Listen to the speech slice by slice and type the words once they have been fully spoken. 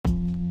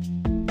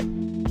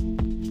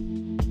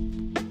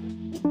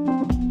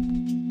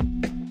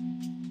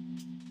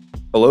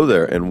Hello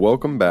there, and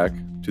welcome back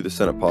to the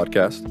Senate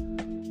Podcast.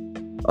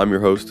 I'm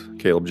your host,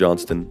 Caleb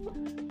Johnston,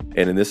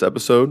 and in this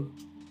episode,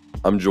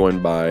 I'm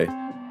joined by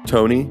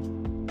Tony,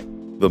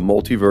 the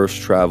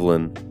multiverse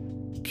traveling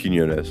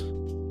Quinones.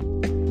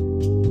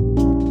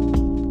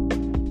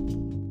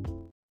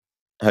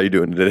 How you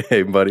doing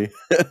today, buddy?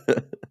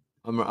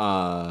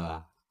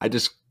 I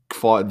just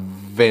fought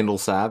Vandal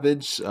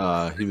Savage.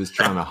 He was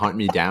trying to hunt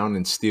me down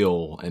and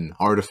steal an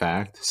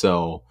artifact.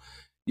 So,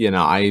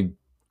 I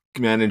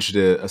managed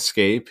to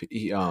escape.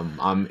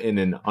 I'm in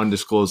an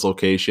undisclosed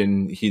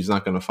location. He's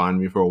not going to find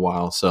me for a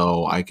while,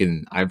 so I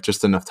have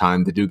just enough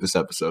time to do this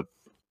episode.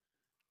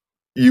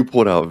 You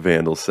pulled out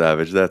Vandal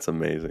Savage. That's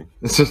amazing.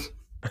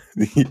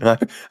 I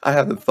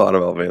haven't thought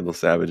about Vandal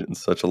Savage in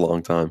such a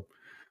long time.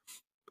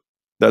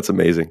 That's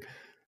amazing.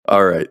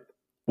 All right.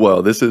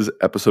 Well, this is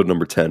episode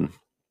number 10.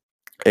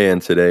 And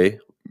today,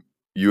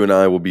 you and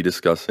I will be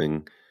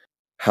discussing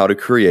how to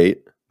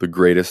create the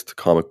greatest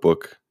comic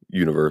book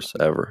universe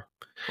ever.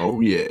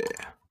 Oh, yeah.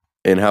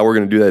 And how we're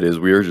going to do that is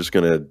we are just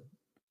going to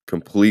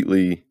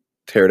completely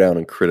tear down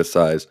and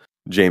criticize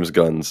James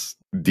Gunn's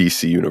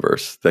DC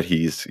Universe that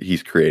he's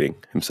creating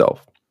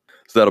himself.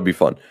 So that'll be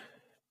fun.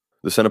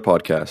 The Senate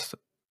Podcast,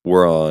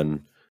 we're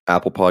on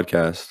Apple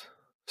Podcast,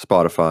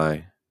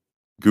 Spotify,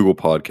 Google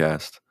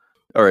Podcast.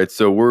 All right,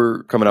 so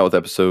we're coming out with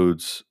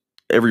episodes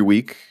every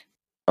week.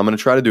 I'm going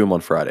to try to do them on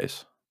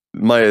Fridays.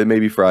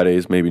 Maybe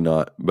Fridays, maybe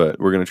not, but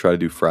we're going to try to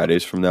do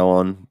Fridays from now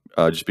on,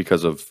 just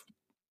because of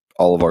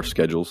all of our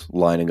schedules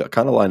lining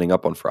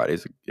up on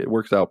Fridays. It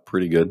works out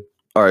pretty good.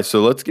 All right, so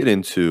let's get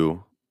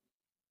into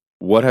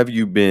what have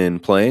you been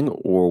playing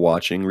or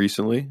watching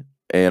recently,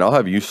 and I'll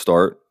have you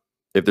start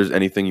if there's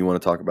anything you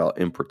want to talk about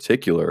in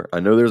particular.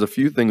 I know there's a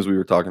few things we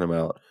were talking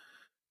about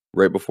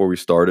right before we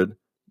started,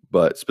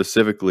 but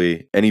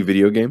specifically, any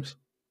video games?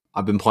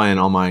 I've been playing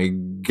on my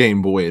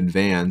Game Boy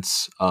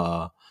Advance,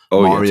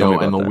 Mario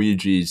and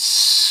Luigi's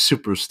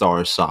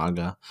Superstar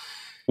Saga.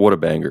 What a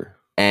banger.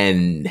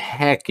 And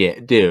heck yeah,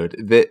 dude,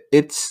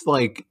 it's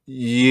like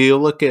you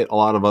look at a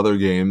lot of other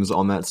games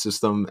on that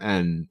system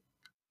and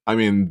I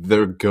mean,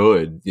 they're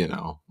good,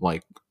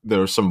 like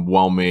there are some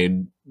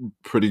well-made,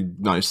 pretty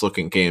nice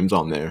looking games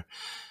on there.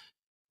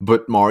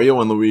 But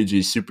Mario and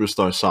Luigi's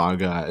Superstar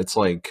Saga, it's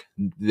like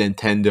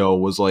Nintendo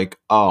was like,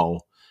 oh,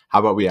 how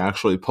about we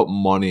actually put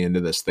money into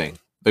this thing?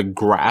 The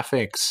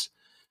graphics,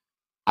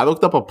 I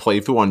looked up a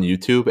playthrough on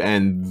YouTube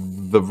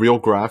and the real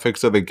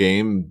graphics of the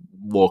game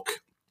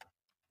look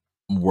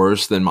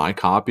worse than my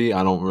copy.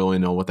 I don't really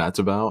know what that's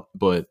about,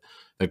 but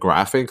the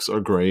graphics are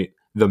great.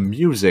 The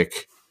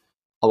music,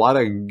 a lot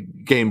of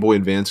Game Boy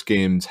Advance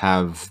games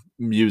have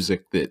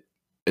music that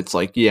it's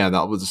like, yeah,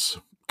 that was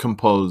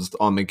composed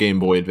on the Game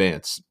Boy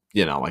Advance.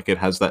 Like it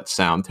has that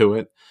sound to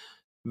it.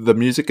 The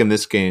music in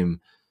this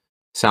game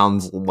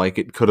sounds like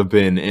it could have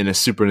been in a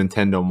Super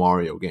Nintendo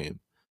Mario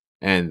game.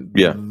 And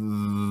yeah,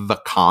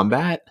 the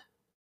combat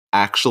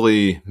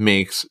actually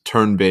makes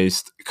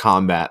turn-based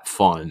combat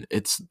fun.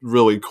 It's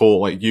really cool.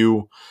 Like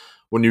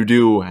when you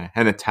do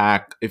an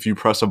attack, if you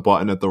press a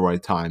button at the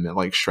right time, it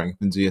like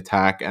strengthens the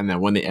attack. And then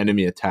when the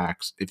enemy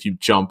attacks, if you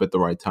jump at the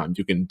right time,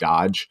 you can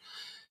dodge.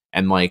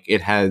 And like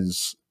it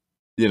has,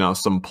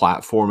 some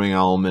platforming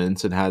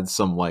elements. It had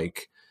some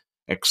like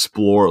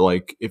explore,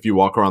 like if you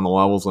walk around the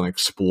levels and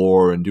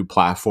explore and do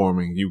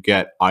platforming, you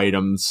get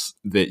items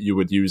that you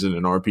would use in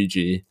an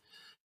RPG.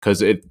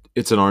 Because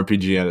it's an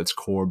RPG at its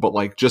core, but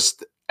like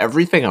just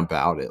everything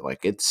about it,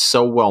 like it's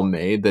so well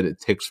made that it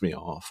ticks me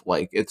off.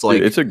 Like it's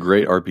like it's a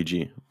great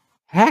RPG.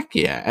 Heck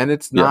yeah, and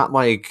it's not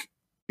like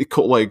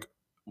like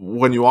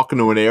when you walk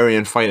into an area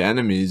and fight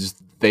enemies,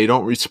 they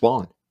don't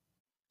respawn.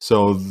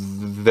 So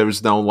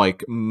there's no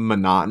like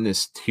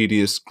monotonous,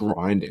 tedious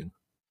grinding.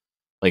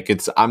 Like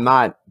I'm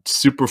not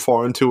super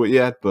far into it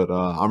yet, but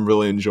I'm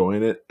really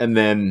enjoying it. And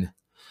then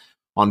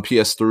on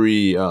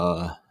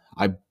PS3,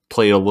 I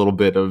played a little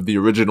bit of the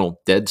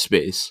original Dead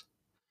Space.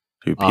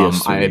 Dude,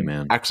 PS3, I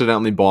man.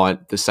 accidentally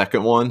bought the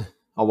second one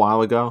a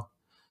while ago.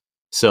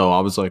 So I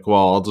was like,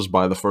 well, I'll just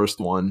buy the first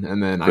one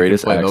and then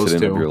Greatest I can play those two.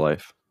 Accident of your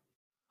life.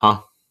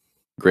 Huh?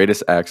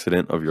 Greatest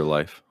accident of your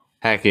life.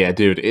 Heck yeah,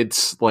 dude.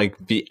 It's like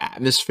the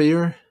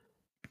atmosphere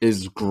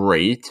is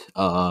great.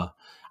 I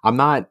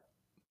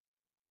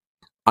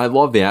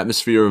love the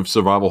atmosphere of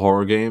survival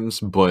horror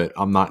games, but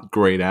I'm not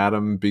great at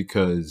them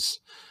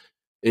because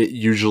it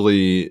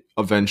usually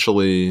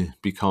eventually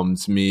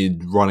becomes me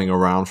running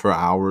around for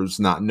hours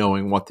not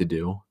knowing what to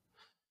do.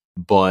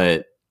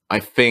 But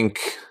I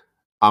think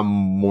I'm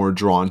more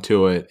drawn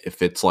to it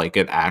if it's like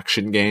an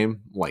action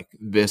game. Like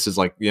this is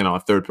like, a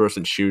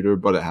third-person shooter,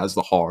 but it has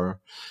the horror.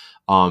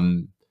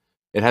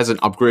 It has an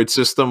upgrade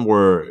system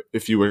where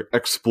if you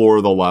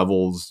explore the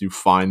levels, you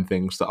find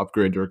things to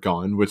upgrade your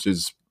gun, which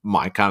is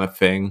my kind of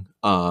thing.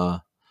 So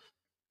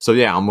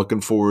yeah, I'm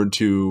looking forward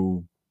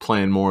to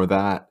playing more of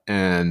that.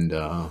 And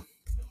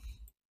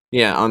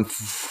yeah,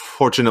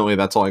 unfortunately,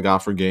 that's all I got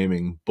for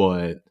gaming.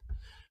 But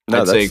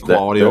I'd say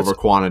quality over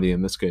quantity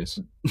in this case.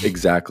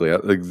 Exactly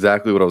what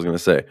I was going to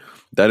say.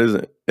 That is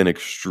an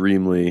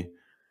extremely,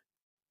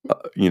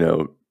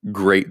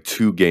 great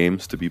 2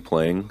 games to be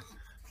playing.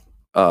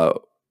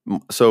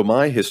 So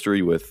my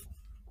history with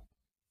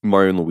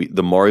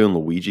the Mario and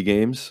Luigi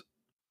games,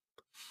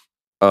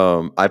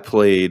 I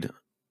played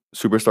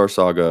Superstar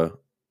Saga,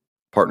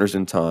 Partners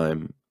in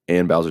Time,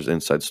 and Bowser's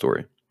Inside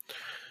Story.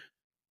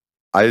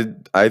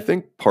 I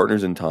think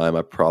Partners in Time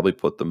I probably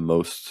put the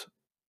most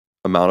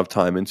amount of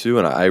time into,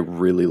 and I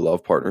really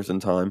love Partners in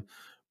Time.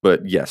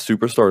 But yeah,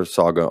 Superstar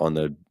Saga on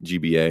the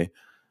GBA,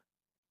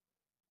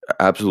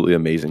 absolutely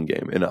amazing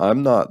game. And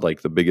I'm not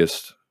like the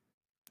biggest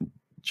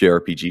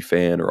JRPG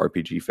fan or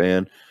RPG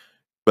fan,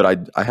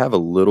 but I have a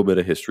little bit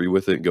of history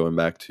with it going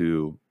back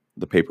to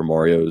the Paper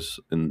Marios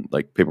and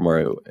like Paper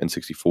Mario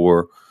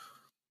N64,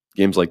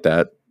 games like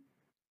that.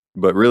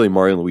 But really,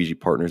 Mario and Luigi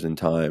Partners in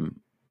Time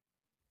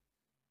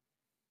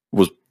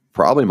was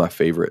probably my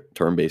favorite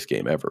turn-based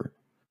game ever.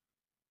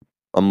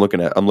 I'm looking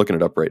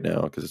it up right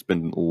now because it's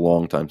been a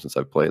long time since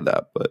I've played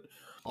that. But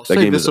I'll that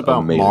say game this is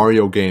about amazing.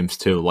 Mario games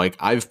too. Like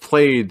I've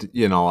played,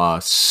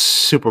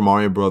 Super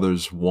Mario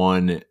Brothers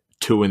 1,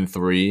 2, and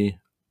 3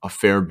 a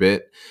fair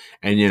bit.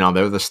 And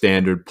they're the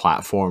standard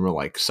platformer,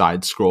 like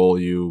side scroll.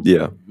 You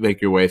Yeah,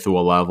 make your way through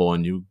a level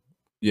and you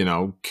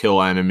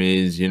kill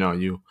enemies,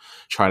 you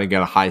try to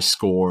get a high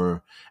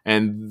score.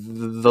 And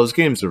those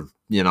games are,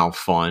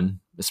 fun,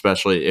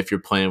 especially if you're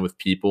playing with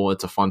people.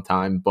 It's a fun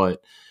time.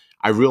 But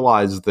I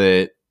realized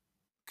that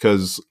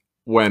because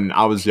when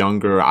I was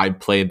younger, I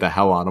played the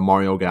hell out of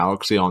Mario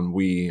Galaxy on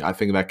Wii. I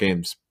think that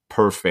game's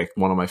perfect.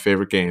 One of my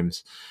favorite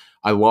games.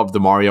 I loved the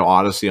Mario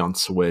Odyssey on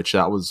Switch.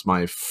 That was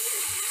my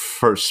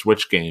first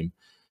Switch game.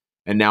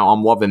 And now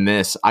I'm loving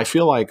this. I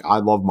feel like I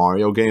love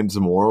Mario games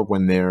more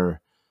when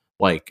they're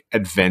like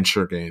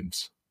adventure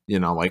games.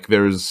 Like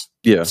there's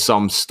yeah.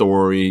 some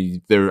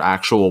story, there are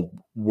actual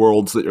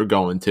worlds that you're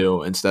going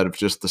to instead of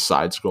just the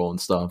side scroll and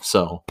stuff.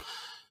 So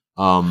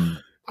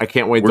I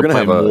can't wait We're to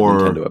gonna play have a more.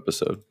 Nintendo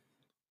episode.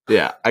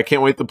 Yeah, I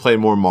can't wait to play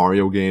more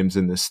Mario games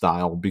in this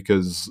style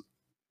because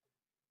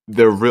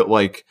they're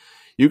like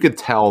you could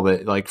tell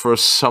that like for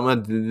some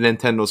of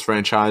Nintendo's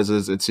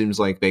franchises, it seems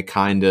like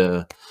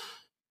they're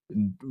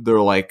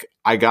like,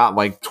 I got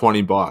like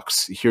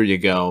 $20, here you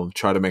go,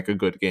 try to make a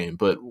good game.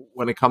 But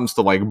when it comes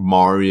to like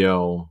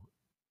Mario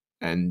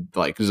and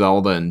like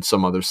Zelda and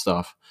some other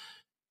stuff,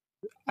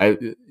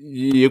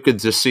 you could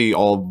just see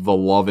all the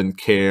love and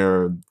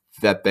care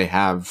that they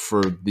have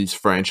for these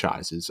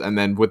franchises. And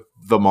then with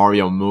the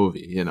Mario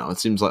movie, it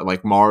seems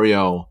like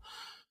Mario,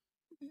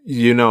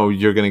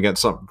 you're gonna get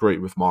something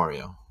great with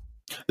Mario.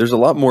 There's a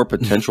lot more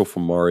potential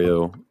for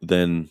Mario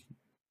than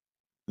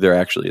there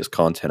actually is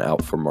content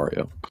out for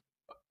Mario.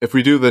 If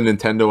we do the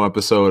Nintendo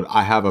episode,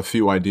 I have a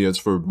few ideas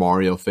for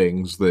Mario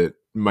things that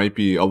might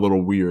be a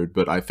little weird,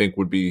 but I think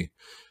would be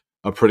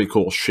a pretty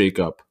cool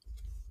shakeup.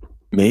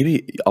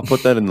 Maybe I'll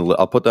put that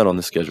I'll put that on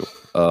the schedule.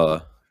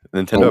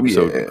 Nintendo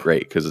episode would be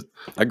great because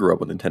I grew up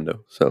with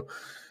Nintendo. So,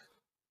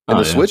 and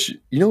the Switch,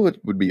 you know what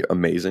would be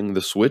amazing?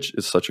 The Switch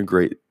is such a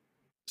great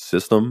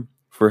system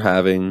for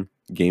having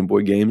Game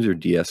Boy games or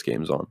DS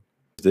games on.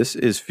 This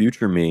is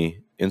future me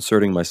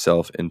inserting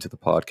myself into the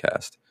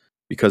podcast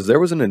because there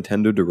was a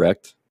Nintendo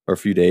Direct a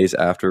few days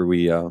after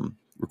we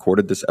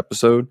recorded this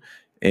episode,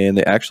 and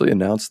they actually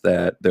announced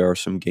that there are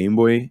some Game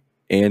Boy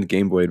and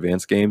Game Boy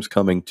Advance games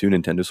coming to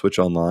Nintendo Switch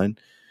Online.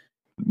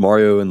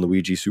 Mario and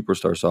Luigi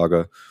Superstar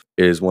Saga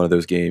is one of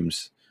those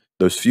games,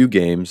 those few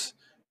games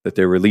that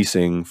they're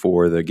releasing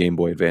for the Game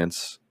Boy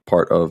Advance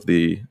part of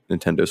the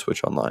Nintendo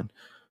Switch Online.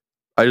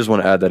 I just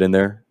want to add that in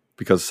there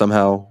because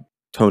somehow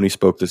Tony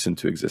spoke this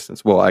into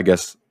existence. Well, I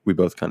guess we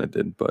both kind of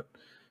did, but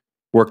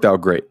worked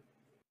out great.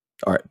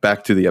 All right,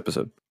 back to the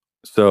episode.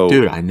 So,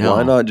 dude, I know.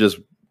 Why not just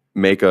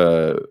make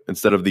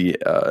instead of the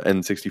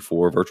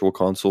N64 Virtual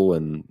Console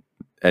and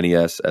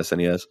NES,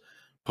 SNES,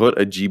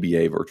 put a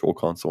GBA Virtual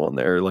Console on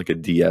there, like a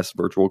DS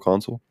Virtual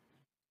Console?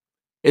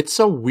 It's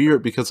so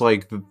weird because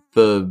like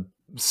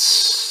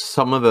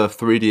some of the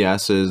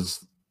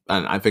 3DSs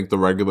and I think the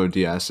regular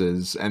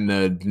DSs and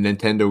the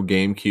Nintendo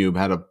GameCube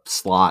had a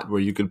slot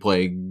where you could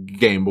play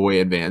Game Boy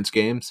Advance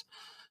games.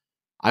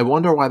 I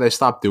wonder why they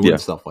stopped doing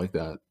stuff like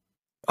that.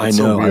 It's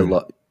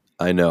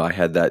I know. I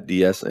had that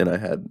DS and I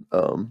had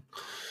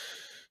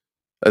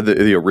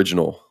the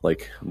original,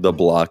 like the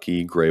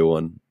blocky gray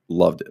one.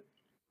 Loved it.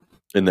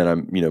 And then I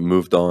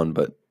moved on,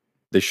 but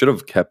they should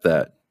have kept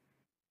that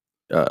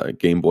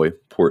Game Boy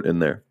port in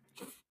there.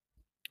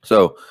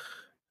 So,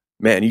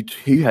 man,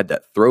 he had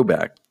that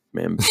throwback,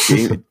 man.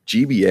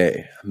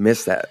 GBA, I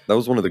miss that. That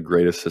was one of the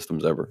greatest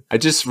systems ever. I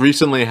just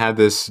recently had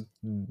this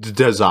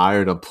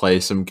desire to play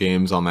some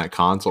games on that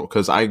console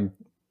because I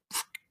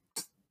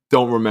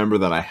don't remember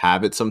that I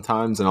have it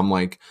sometimes, and I'm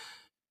like,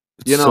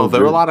 there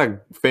are a lot of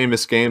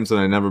famous games that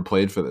I never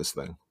played for this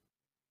thing.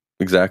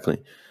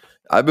 Exactly.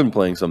 I've been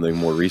playing something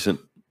more recent,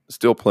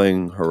 still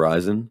playing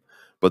Horizon,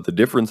 but the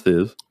difference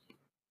is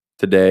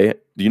today,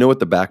 do you know what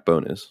the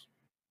backbone is?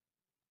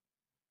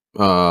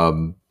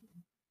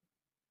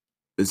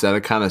 Is that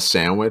a kind of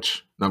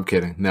sandwich? No, I'm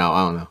kidding. No,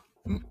 I don't know.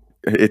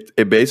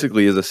 It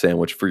basically is a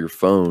sandwich for your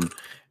phone,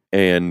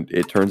 and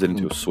it turns it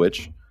into a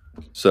switch.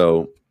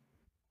 So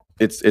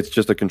It's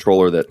just a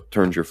controller that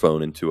turns your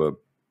phone into a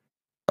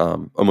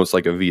almost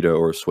like a Vita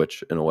or a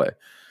Switch in a way.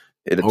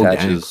 It Oh, dang.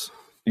 attaches.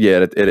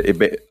 Yeah,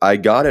 I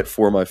got it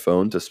for my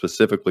phone to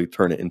specifically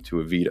turn it into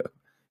a Vita,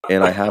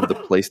 and I have the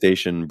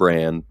PlayStation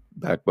brand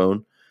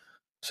backbone.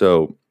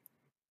 So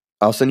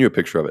I'll send you a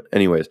picture of it.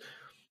 Anyways,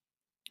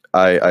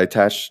 I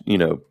attached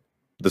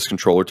this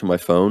controller to my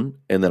phone,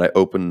 and then I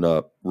opened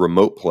up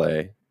Remote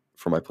Play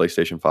for my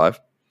PlayStation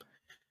 5,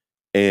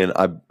 and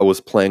I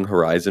was playing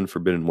Horizon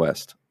Forbidden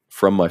West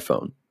from my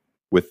phone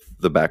with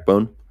the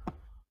backbone,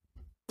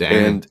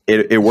 Dang. and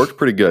it worked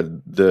pretty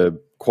good. The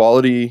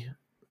quality,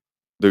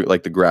 the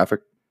graphics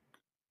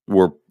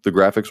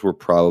were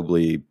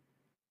probably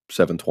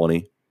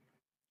 720,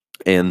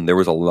 and there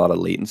was a lot of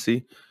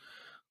latency.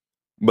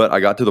 But I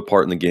got to the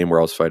part in the game where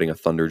I was fighting a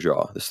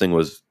Thunderjaw. This thing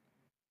was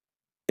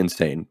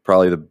insane.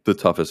 Probably the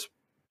toughest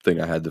thing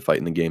I had to fight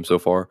in the game so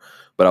far.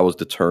 But I was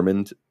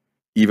determined,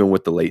 even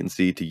with the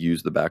latency, to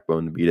use the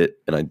backbone to beat it.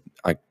 And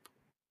I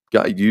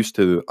got used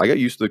to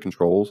the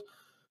controls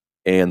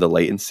and the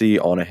latency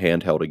on a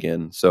handheld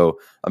again. So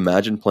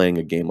imagine playing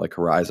a game like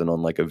Horizon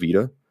on like a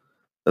Vita.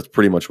 That's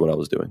pretty much what I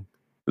was doing.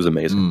 It was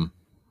amazing.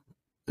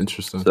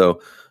 Interesting.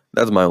 So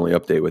that's my only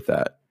update with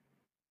that.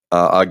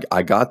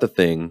 I got the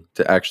thing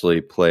to actually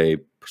play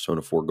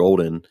Persona 4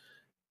 Golden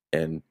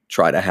and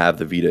try to have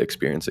the Vita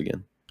experience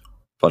again.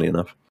 Funny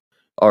enough.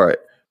 All right.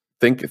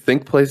 Think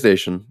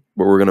PlayStation,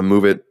 but we're going to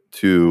move it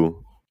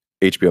to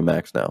HBO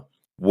Max now.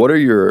 What are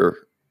your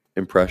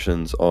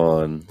impressions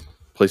on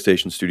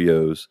PlayStation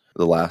Studios'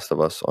 The Last of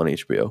Us on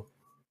HBO?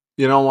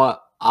 You know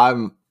what?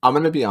 I'm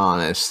going to be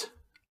honest.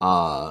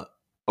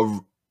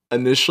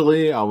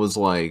 Initially, I was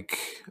like,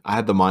 I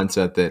had the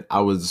mindset that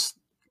I was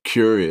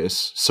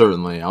curious.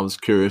 Certainly, I was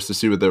curious to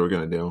see what they were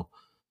going to do,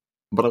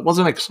 but I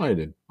wasn't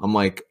excited. I'm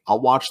like, I'll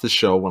watch the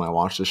show when I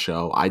watch the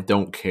show. I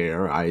don't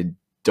care. I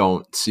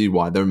don't see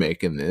why they're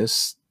making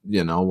this,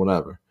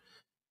 whatever.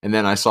 And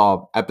then I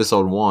saw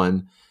episode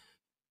 1,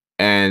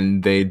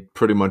 and they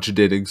pretty much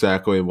did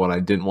exactly what I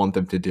didn't want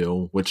them to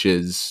do, which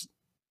is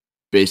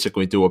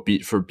basically do a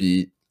beat for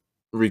beat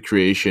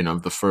recreation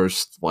of the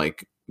first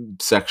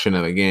section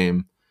of the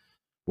game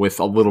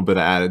with a little bit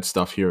of added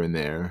stuff here and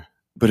there.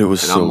 But it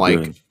was And so I'm like,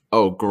 good.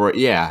 oh, great.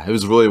 Yeah, it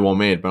was really well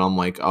made, but I'm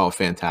like, oh,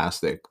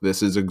 fantastic.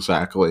 This is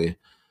exactly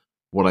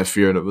what I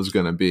feared it was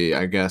going to be.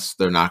 I guess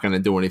they're not going to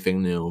do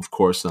anything new. Of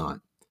course not.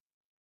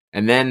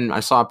 And then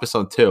I saw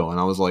episode 2, and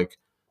I was like,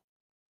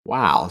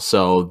 wow.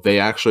 So they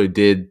actually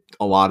did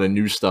a lot of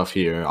new stuff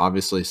here.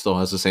 Obviously, still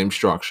has the same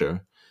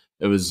structure.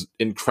 It was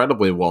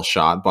incredibly well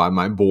shot by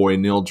my boy,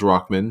 Neil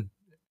Druckmann,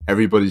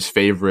 everybody's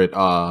favorite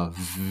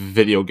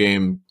video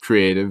game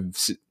creative,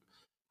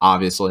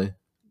 obviously.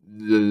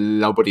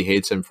 Nobody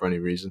hates him for any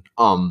reason.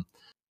 The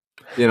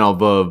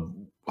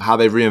how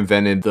they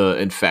reinvented the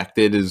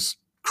infected is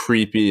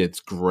creepy. It's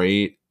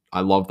great.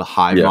 I love the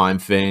hive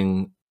mind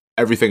thing.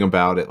 Everything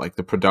about it, like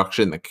the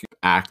production, the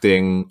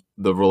acting,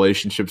 the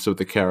relationships with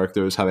the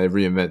characters, how they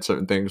reinvent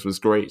certain things was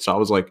great. So I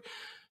was like,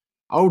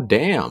 oh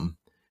damn.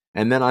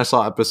 And then I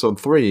saw episode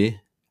 3,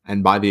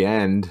 and by the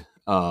end,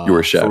 You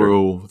were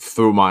shattered.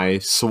 through my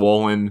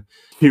swollen,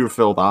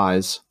 tear-filled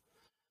eyes,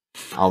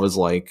 I was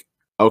like,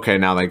 okay,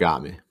 now they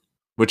got me.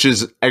 Which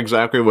is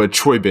exactly what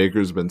Troy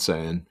Baker's been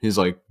saying. He's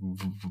like,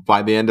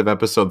 by the end of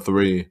episode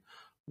 3,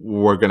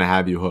 we're going to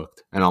have you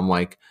hooked. And I'm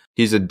like,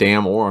 he's a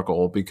damn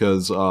oracle,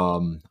 because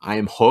I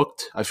am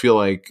hooked. I feel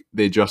like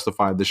they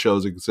justified the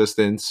show's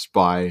existence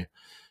by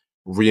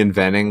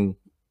reinventing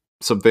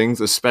some things,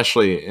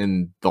 especially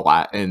in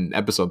in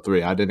episode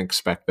 3. I didn't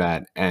expect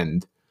that,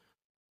 and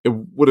it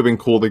would have been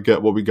cool to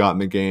get what we got in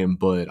the game,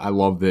 but I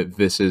love that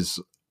this is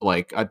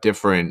like a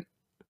different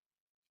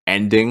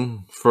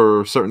ending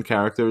for certain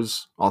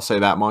characters. I'll say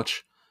that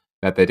much,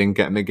 that they didn't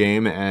get in the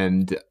game,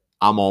 and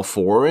I'm all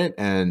for it,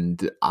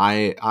 and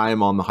I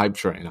am on the hype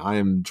train. I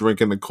am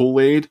drinking the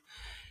Kool-Aid,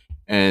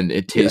 and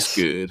it tastes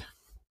good.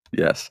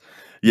 Yes,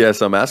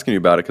 I'm asking you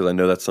about it because I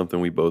know that's something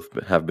we both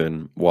have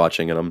been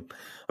watching, and I'm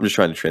just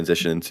trying to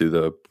transition into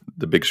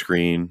the big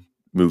screen,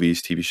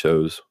 movies, TV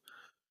shows,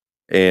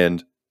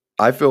 and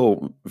I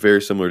feel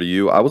very similar to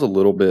you. I was a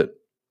little bit,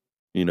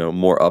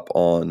 more up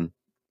on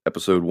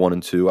episode 1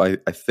 and 2. I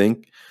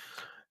think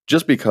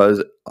just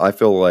because I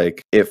feel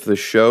like if the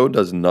show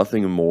does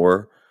nothing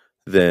more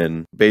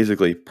than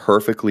basically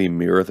perfectly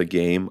mirror the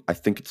game, I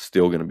think it's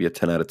still going to be a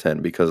 10 out of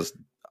 10 because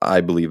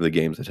I believe the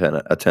game's a 10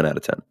 out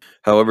of 10.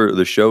 However,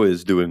 the show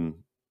is doing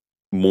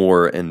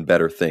more and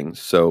better things.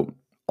 So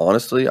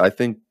honestly, I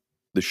think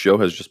the show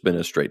has just been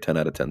a straight 10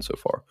 out of 10 so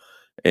far.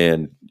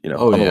 And, I'm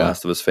a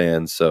Last of Us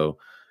fan, so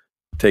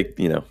take,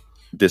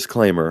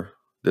 disclaimer.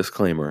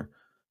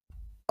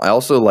 I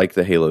also like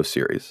the Halo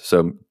series,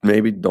 so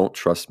maybe don't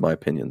trust my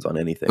opinions on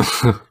anything.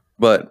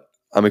 But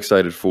I'm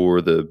excited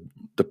for the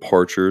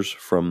departures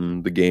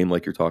from the game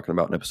like you're talking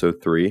about in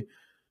episode 3.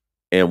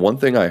 And one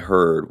thing I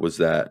heard was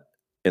that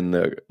in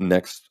the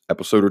next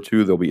episode or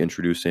 2, they'll be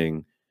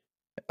introducing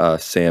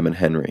Sam and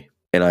Henry.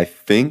 And I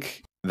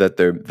think that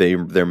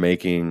they're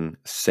making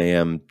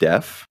Sam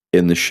deaf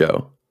in the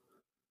show.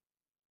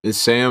 Is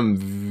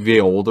Sam the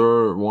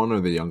older one or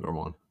the younger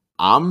one?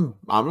 I'm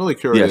really Yeah,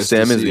 curious to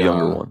Sam is see the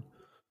younger one.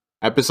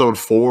 episode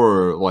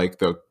 4, like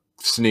the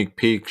sneak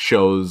peek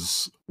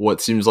shows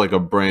what seems like a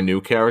brand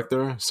new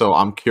character. So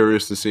I'm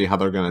curious to see how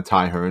they're going to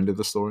tie her into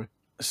the story.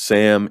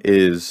 Sam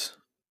is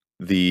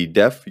the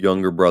deaf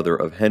younger brother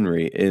of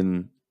Henry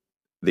in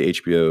the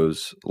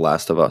HBO's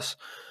Last of Us.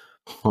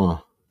 Huh.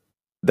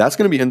 That's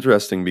going to be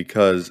interesting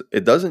because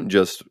it doesn't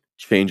just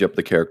change up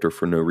the character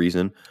for no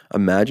reason.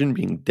 Imagine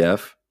being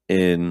deaf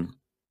in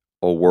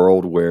a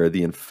world where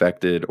the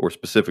infected, or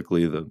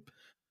specifically the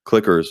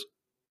clickers,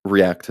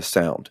 react to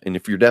sound. And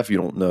if you're deaf, you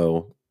don't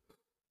know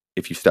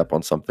if you step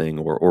on something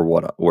or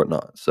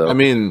whatnot. So I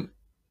mean,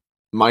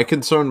 my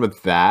concern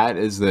with that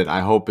is that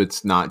I hope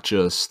it's not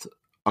just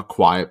A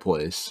Quiet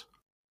Place.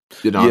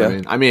 You know what I yeah,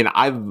 mean? I mean,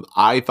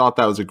 I thought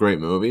that was a great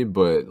movie,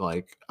 but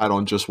like I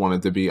don't just want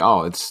it to be,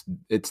 oh, it's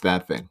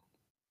that thing.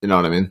 You know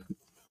what I mean?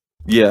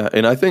 yeah,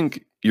 and I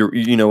think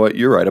you know what,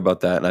 you're right about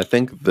that. And I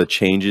think the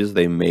changes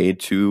they made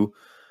to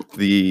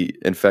the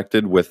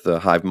infected with the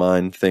hive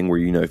mind thing, where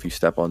if you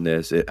step on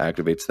this, it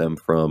activates them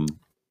from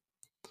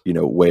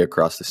way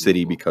across the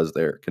city because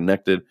they're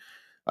connected.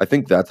 I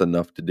think that's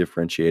enough to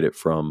differentiate it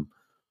from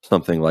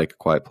something like A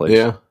Quiet Place,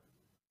 Yeah.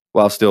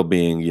 while still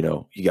being,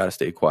 you got to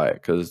stay quiet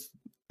because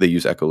they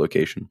use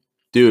echolocation.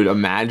 Dude,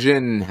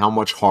 imagine how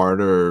much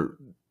harder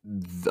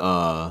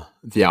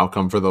the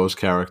outcome for those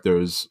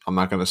characters. I'm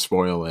not going to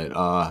spoil it.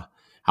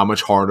 How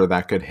much harder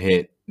that could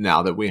hit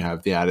now that we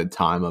have the added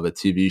time of a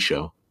TV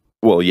show.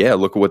 Well, yeah,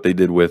 look at what they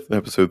did with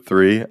episode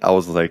 3. I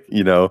was like,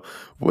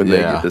 when they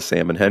get Yeah. to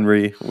Sam and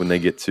Henry, when they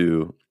get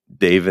to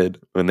David,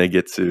 when they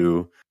get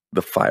to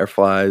the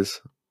Fireflies,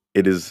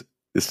 this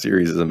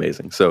series is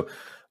amazing. So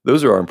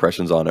those are our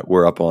impressions on it.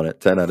 We're up on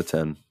it. 10 out of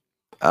 10.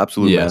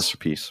 Absolute Yes.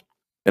 masterpiece.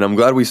 And I'm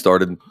glad we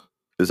started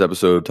this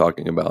episode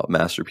talking about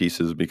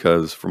masterpieces,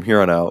 because from here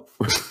on out,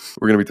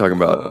 we're going to be talking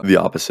about the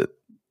opposite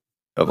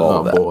of all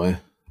of that. Boy.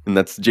 And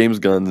that's James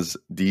Gunn's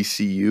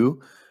DCU.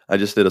 I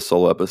just did a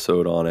solo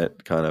episode on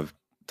it, kind of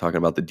talking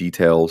about the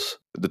details,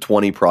 the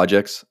 20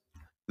 projects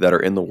that are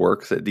in the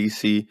works at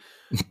DC.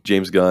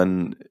 James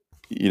Gunn,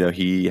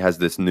 he has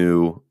this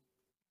new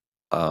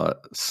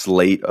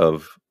slate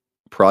of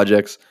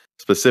projects,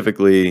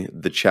 specifically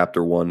the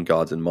Chapter 1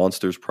 Gods and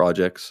Monsters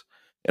projects.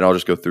 And I'll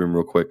just go through them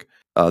real quick.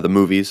 The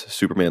movies: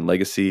 Superman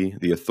Legacy,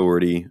 The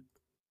Authority,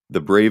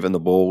 The Brave and the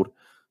Bold,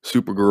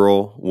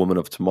 Supergirl, Woman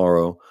of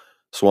Tomorrow,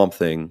 Swamp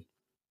Thing,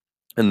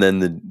 and then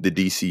the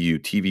DCU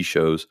TV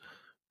shows: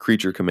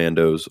 Creature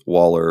Commandos,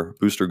 Waller,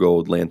 Booster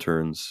Gold,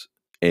 Lanterns,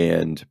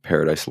 and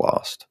Paradise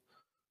Lost,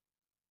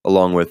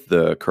 along with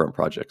the current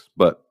projects.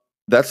 But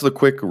that's the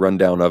quick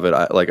rundown of it.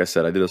 Like I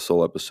said, I did a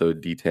solo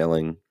episode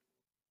detailing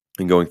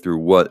and going through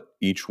what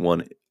each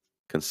one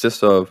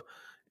consists of,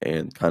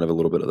 and kind of a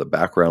little bit of the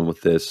background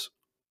with this,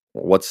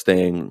 what's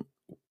staying,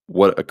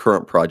 what a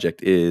current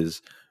project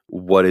is,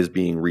 what is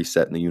being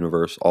reset in the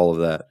universe, all of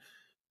that.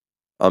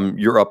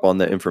 You're up on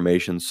that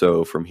information.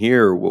 So from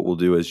here, what we'll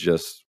do is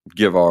just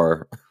give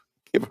our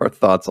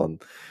thoughts on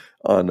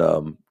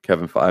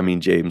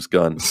James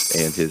Gunn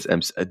and his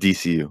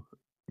DCU,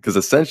 because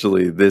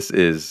essentially this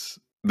is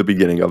the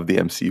beginning of the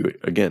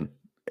MCU again.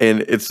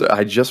 And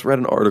I just read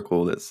an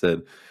article that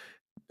said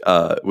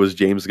was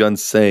James Gunn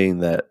saying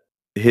that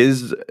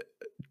his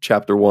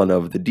Chapter 1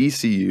 of the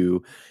DCU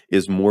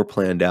is more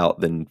planned out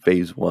than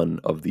Phase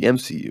 1 of the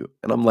MCU.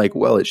 And I'm like,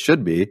 well, it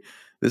should be.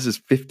 This is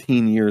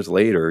 15 years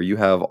later. You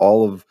have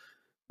all of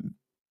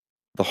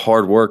the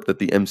hard work that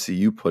the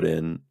MCU put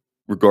in,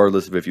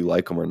 regardless of if you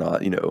like them or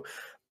not.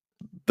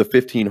 The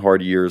 15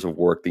 hard years of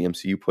work the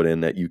MCU put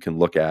in that you can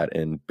look at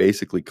and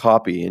basically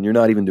copy, and you're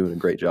not even doing a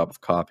great job of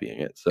copying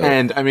it. So,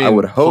 and I mean, I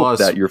would hope plus,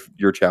 that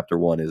your Chapter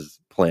 1 is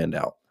planned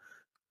out.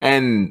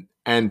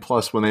 And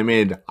plus, when they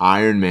made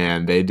Iron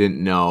Man, they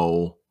didn't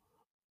know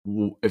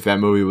if that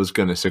movie was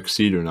going to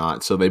succeed or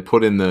not. So they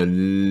put in the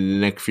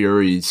Nick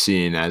Fury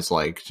scene as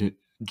like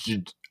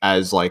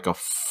a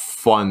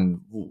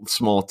fun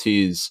small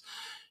tease,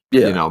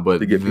 Yeah, But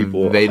to get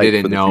people they hyped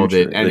didn't for the know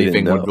future. that They didn't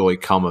anything would know. really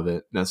come of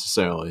it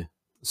necessarily.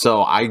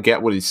 So I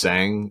get what he's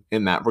saying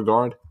in that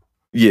regard.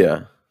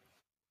 Yeah,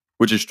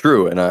 which is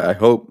true, and I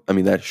hope. I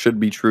mean, that should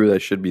be true.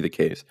 That should be the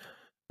case.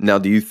 Now,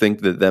 do you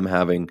think that them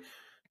having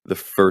the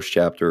first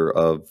chapter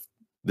of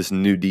this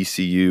new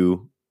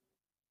DCU,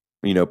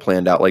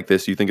 planned out like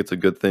this, you think it's a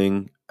good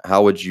thing?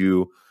 How do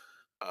you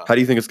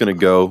think it's going to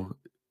go,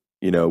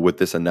 with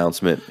this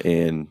announcement,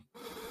 and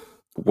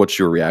what's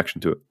your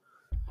reaction to it?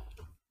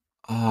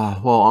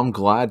 Well, I'm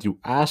glad you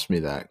asked me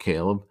that,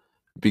 Caleb,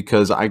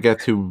 because I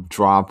get to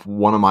drop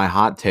one of my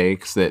hot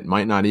takes that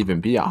might not even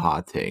be a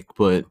hot take,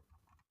 but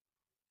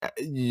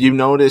you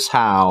notice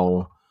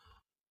how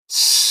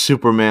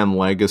Superman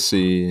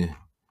Legacy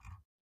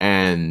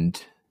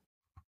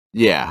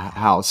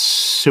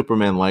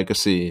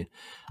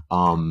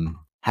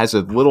has a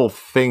little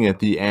thing at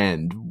the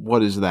end.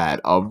 What is that?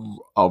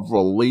 A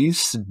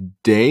release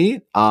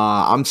date?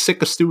 I'm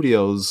sick of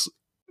studios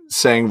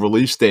saying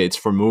release dates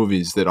for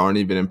movies that aren't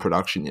even in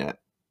production yet.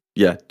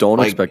 Yeah, don't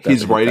Like, expect that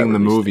he's to hit that writing the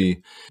release date.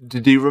 movie.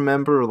 Did you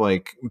remember,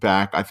 like,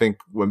 back, I think,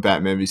 when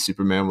Batman v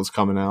Superman was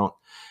coming out,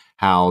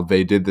 how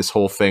they did this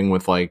whole thing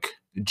with, like,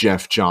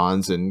 Jeff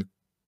Johns and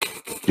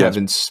Yes.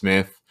 Kevin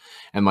Smith,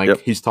 and, like,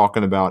 Yep. he's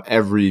talking about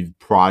every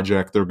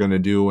project they're gonna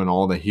do and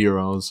all the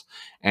heroes,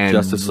 and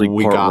Justice League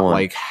we Part got, 1.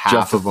 like, half of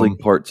Justice League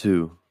them. Part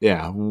 2.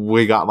 Yeah,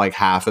 we got, like,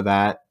 half of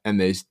that, and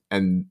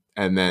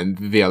then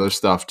the other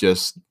stuff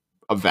just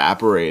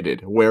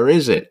evaporated. Where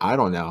is it? I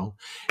don't know.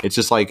 It's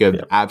just like an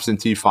Yeah.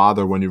 absentee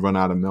father when you run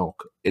out of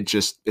milk. It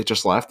just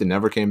left and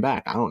never came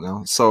back. I don't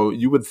know. So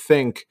you would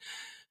think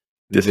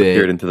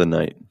Disappeared that into the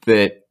night.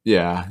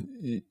 yeah,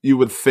 you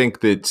would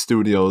think that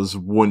studios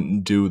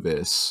wouldn't do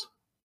this,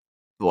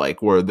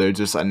 like, where they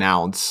just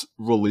announce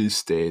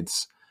release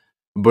dates.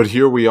 But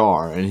here we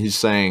are, and he's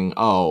saying,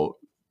 "Oh,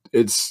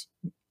 it's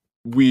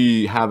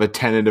we have a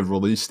tentative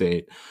release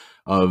date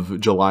of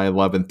July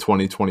 11th,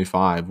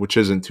 2025, which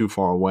isn't too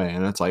far away."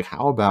 And it's like,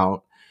 how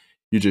about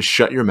you just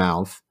shut your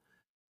mouth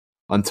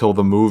until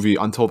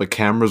the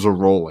cameras are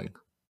rolling,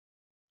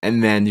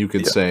 and then you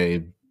could Yeah.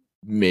 say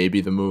maybe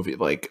the movie.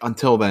 Like,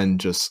 until then,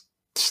 just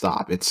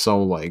stop. It's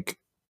so, like,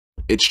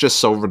 it's just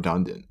so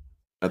redundant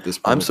at this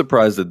I'm point.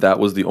 surprised that that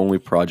was the only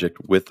project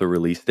with a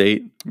release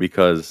date,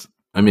 because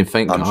I mean,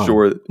 thank I'm God.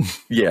 sure,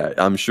 yeah,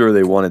 I'm sure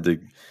they wanted to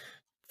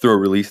throw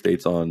release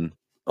dates on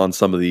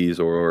some of these,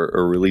 or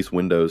release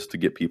windows to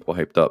get people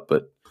hyped up,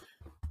 but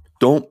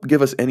don't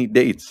give us any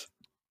dates.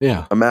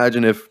 Yeah.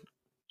 Imagine if,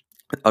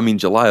 I mean,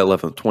 July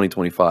 11th,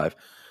 2025.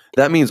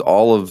 That means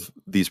all of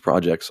these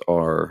projects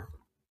are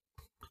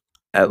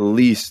at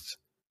least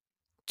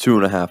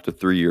 2.5 to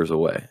 3 years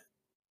away,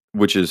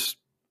 which is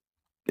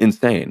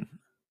insane.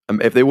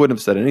 If they wouldn't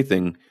have said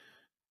anything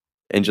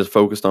and just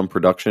focused on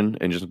production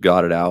and just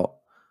got it out,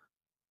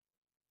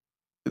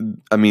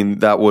 I mean,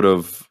 that would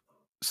have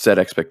set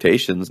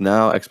expectations.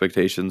 Now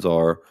expectations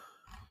are,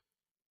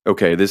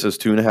 okay, this is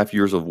 2.5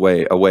 years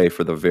away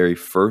for the very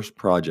first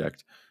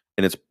project,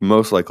 and it's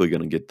most likely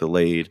going to get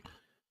delayed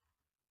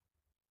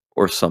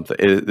or something.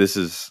 This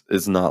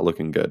is not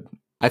looking good.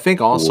 I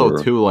think also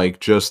For too, like,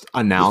 just this new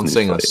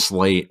announcing a slate.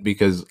 slate,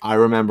 because I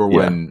remember Yeah.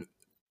 when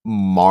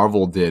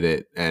Marvel did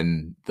it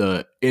and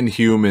the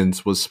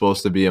Inhumans was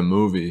supposed to be a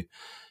movie,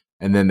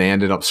 and then they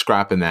ended up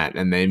scrapping that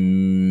and they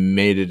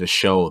made it a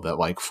show that,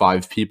 like,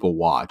 5 people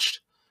watched.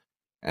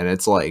 And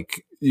it's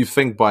like, you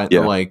think, but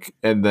Yeah. like,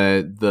 and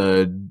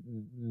the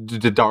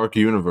Dark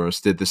Universe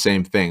did the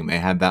same thing. They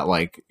had that,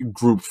 like,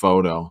 group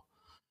photo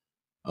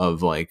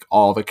of, like,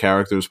 all the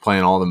characters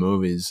playing all the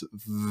movies.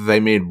 They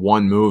made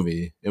one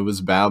movie. It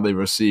was badly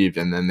received,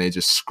 and then they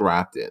just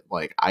scrapped it.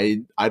 Like,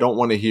 I don't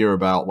want to hear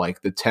about,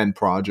 like, the 10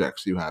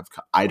 projects you have.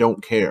 I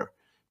don't care,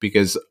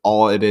 because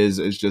all it is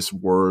just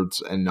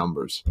words and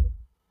numbers.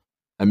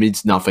 That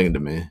means nothing to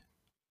me.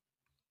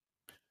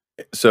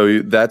 So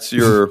that's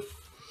your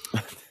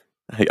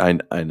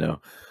I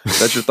know.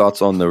 That's your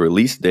thoughts on the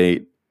release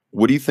date.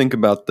 What do you think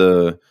about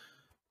the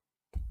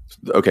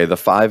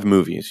 5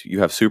 movies? You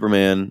have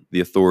Superman,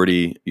 The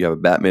Authority, you have a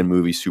Batman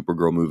movie,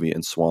 Supergirl movie,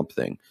 and Swamp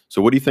Thing.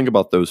 So what do you think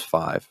about those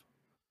 5?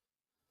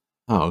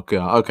 Oh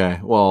god. Okay.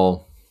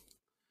 Well,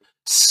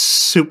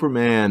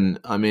 Superman,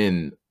 I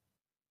mean,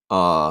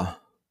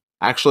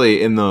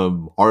 actually, in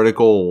the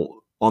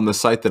article on the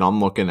site that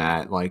I'm looking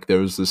at, like,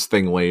 there's this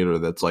thing later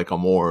that's like a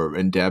more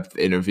in-depth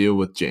interview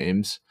with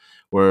James,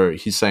 where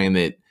he's saying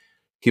that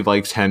he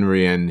likes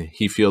Henry and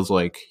he feels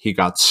like he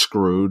got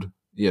screwed,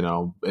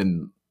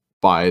 and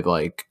by,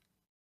 like,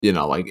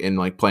 like, in,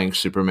 like, playing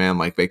Superman,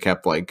 like, they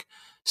kept, like,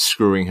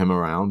 screwing him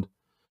around.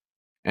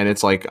 And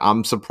it's like,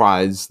 I'm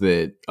surprised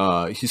that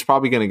he's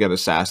probably going to get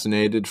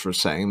assassinated for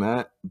saying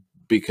that,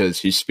 because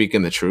he's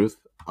speaking the truth.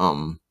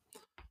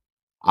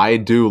 I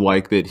do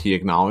like that he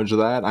acknowledged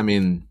that. I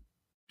mean,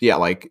 yeah,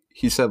 like,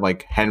 he said,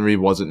 like, Henry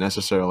wasn't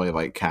necessarily,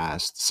 like,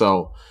 cast.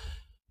 So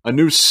a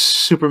new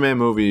Superman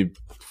movie,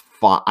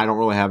 I don't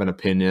really have an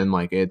opinion.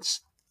 Like,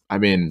 I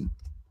mean,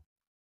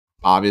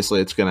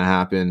 obviously it's going to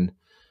happen.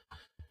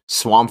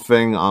 Swamp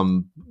Thing,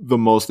 I'm the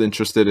most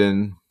interested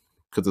in,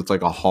 because it's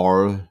like a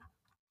horror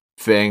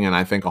thing, and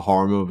I think a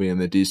horror movie in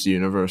the DC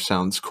universe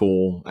sounds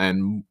cool.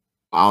 And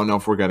I don't know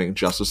if we're getting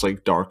Justice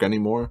League Dark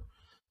anymore,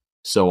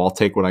 so I'll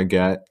take what I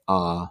get.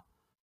 I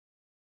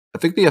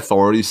think The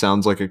Authority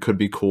sounds like it could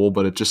be cool,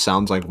 but it just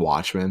sounds like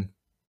Watchmen,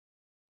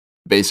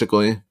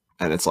 basically.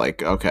 And it's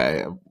like,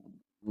 okay,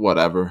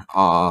 whatever.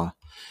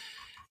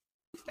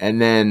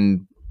 And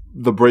then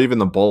The Brave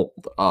and the Bold.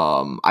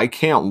 I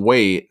can't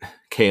wait,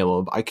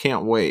 Caleb. I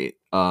can't wait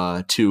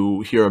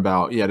to hear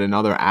about yet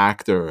another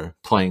actor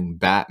playing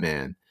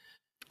Batman.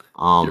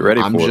 Get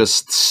ready I'm for it.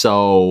 just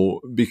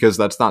so, because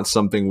that's not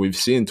something we've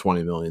seen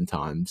 20 million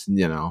times,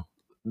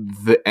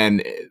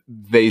 and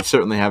they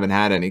certainly haven't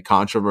had any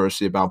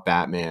controversy about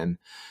Batman.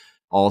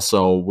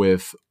 Also,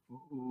 with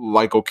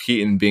Michael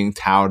Keaton being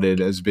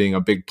touted as being a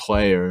big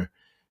player,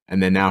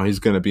 and then now he's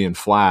going to be in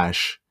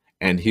Flash,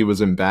 and he was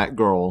in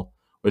Batgirl,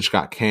 which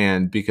got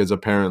canned because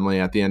apparently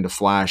at the end of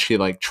Flash, he,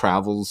 like,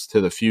 travels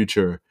to the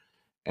future,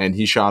 and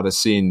he shot a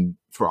scene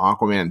for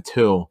Aquaman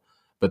 2,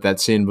 but that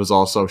scene was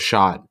also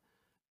shot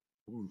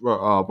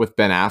with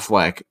Ben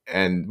Affleck,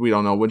 and we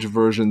don't know which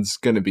version's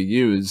going to be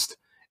used.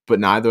 But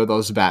neither of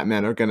those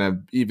Batman are going to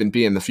even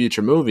be in the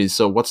future movies.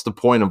 So what's the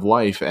point of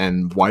life,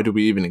 and why do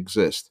we even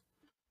exist?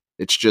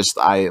 It's just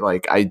I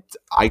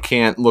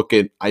can't look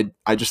at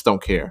I just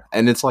don't care.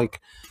 And it's like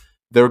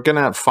they're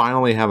gonna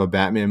finally have a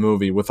Batman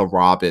movie with a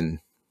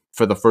Robin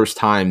for the first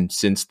time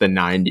since the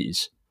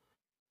 90s,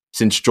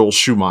 since Joel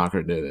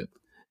Schumacher did it.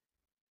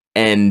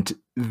 And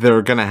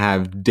they're gonna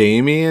have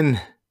Damian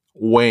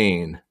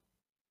Wayne,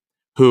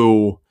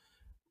 who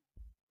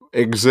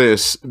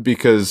exists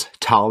because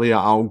Talia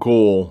al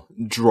Ghul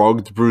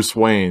drugged Bruce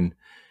Wayne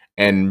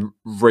and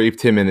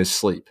raped him in his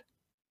sleep.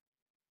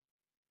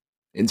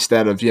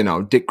 Instead of,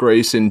 Dick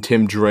Grayson,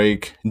 Tim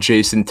Drake,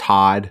 Jason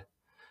Todd.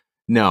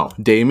 No,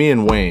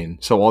 Damian Wayne.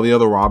 So all the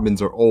other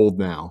Robins are old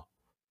now.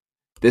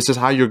 This is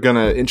how you're going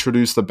to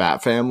introduce the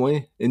Bat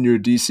family in your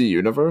DC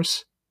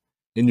universe?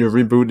 In your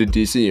rebooted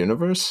DC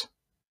universe?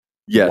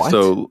 Yeah, what?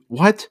 So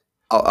what?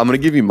 I'm going to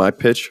give you my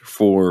pitch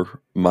for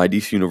my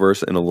DC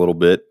universe in a little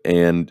bit,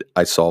 and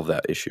I solve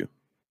that issue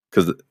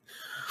because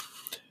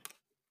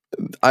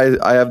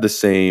I have the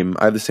same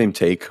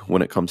take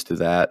when it comes to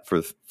that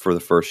for the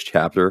first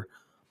chapter.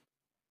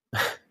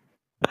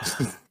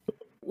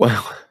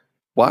 Well,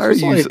 why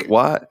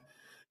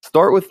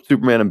start with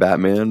Superman and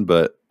Batman?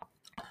 But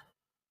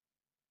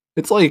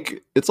it's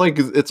like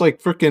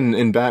freaking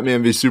in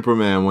Batman v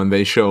Superman when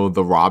they show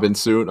the Robin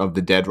suit of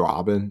the dead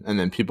Robin, and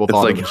then people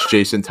thought it was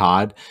Jason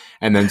Todd,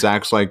 and then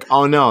Zach's like,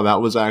 "Oh no,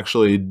 that was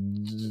actually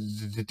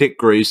Dick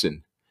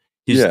Grayson.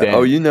 He's dead."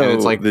 Oh, and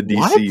it's like the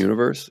DC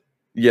universe.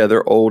 Yeah,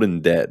 they're old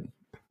and dead.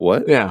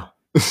 What? Yeah.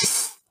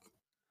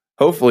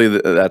 Hopefully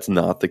that's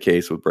not the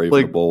case with Brave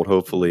and the Bold.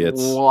 Hopefully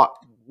it's...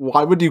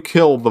 Why would you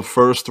kill the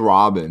first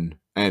Robin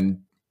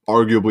and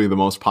arguably the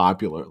most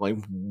popular?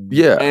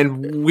 Yeah.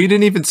 And we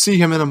didn't even see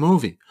him in a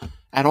movie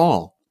at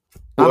all.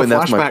 Well, and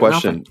that's my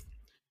question. Nothing.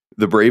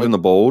 The Brave and the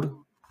Bold,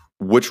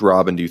 which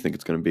Robin do you think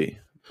it's going to be?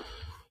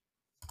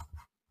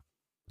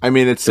 I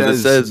mean, it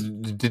says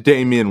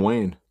Damian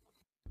Wayne.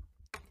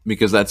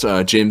 Because that's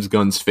James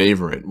Gunn's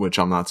favorite, which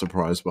I'm not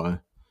surprised by.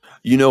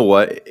 You know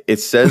what? It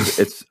says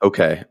it's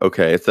okay.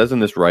 It says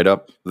in this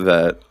write-up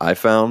that I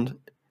found,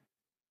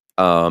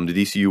 the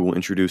DCU will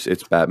introduce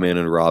its Batman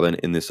and Robin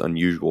in this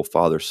unusual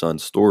father-son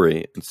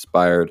story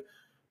inspired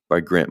by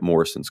Grant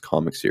Morrison's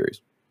comic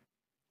series.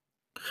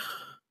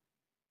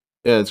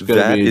 Yeah, it's going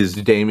to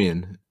be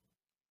Damian.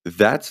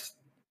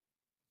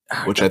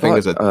 Which I think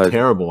is a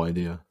terrible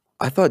idea.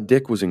 I thought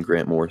Dick was in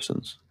Grant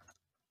Morrison's.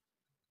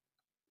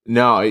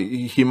 No,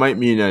 he might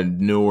mean a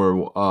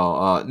newer.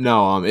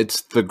 No,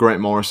 it's the Grant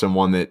Morrison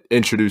one that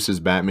introduces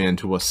Batman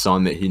to a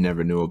son that he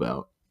never knew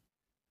about.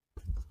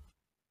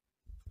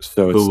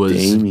 So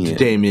it's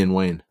Damian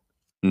Wayne.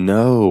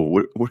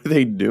 No, what are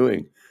they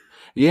doing?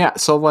 Yeah,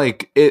 so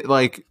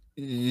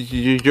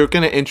you're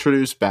gonna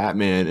introduce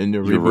Batman in the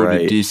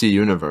rebooted DC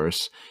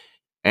universe,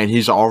 and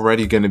he's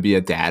already gonna be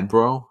a dad,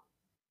 bro.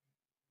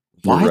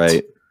 What?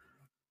 You're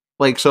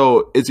right.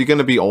 So is he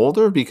gonna be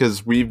older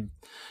because we've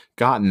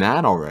gotten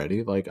that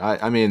already?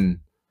 I mean,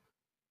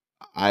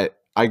 I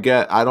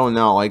don't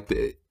know.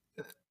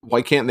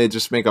 Why can't they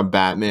just make a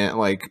Batman?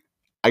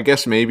 I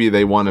guess maybe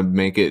they want to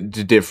make it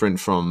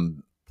different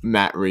from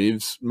Matt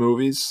Reeves'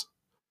 movies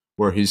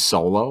where he's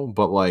solo,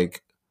 but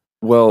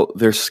well,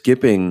 they're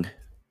skipping.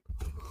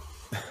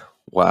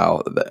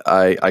 Wow,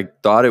 I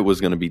thought it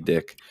was going to be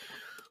Dick,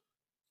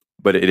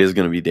 but it is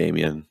going to be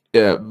Damian.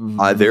 Yeah,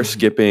 they're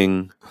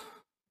skipping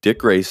Dick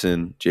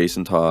Grayson,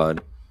 Jason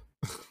Todd.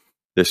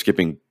 They're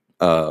skipping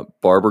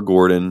Barbara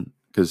Gordon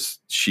because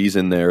she's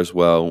in there as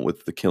well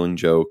with the Killing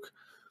Joke,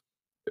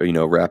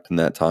 wrapped in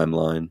that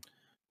timeline.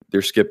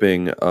 They're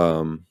skipping.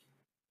 Wow.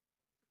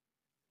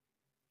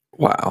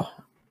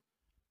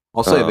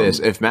 I'll say this: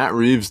 if Matt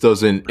Reeves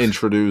doesn't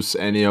introduce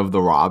any of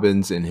the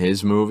Robins in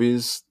his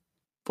movies,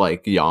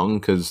 young,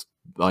 because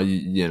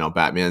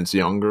Batman's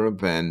younger,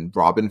 then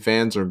Robin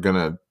fans are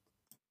gonna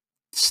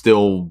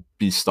still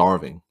be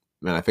starving,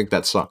 and I think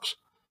that sucks.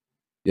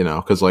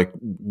 Because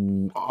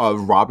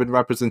Robin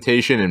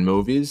representation in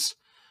movies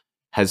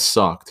has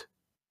sucked.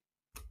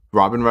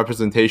 Robin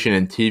representation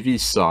in TV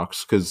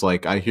sucks because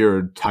I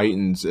hear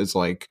Titans is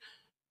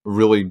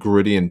really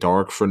gritty and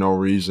dark for no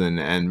reason,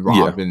 and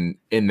Robin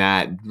in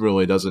that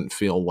really doesn't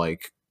feel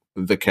like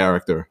the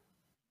character.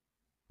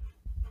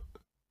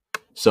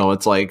 So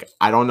it's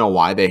I don't know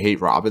why they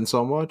hate Robin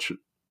so much,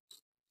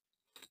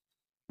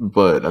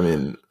 but I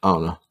mean, I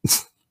don't know.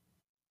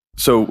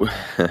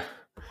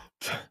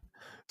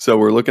 So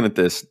we're looking at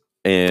this,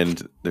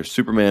 and there's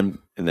Superman,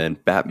 and then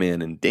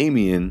Batman and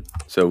Damian.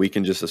 So we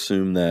can just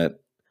assume that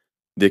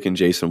Dick and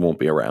Jason won't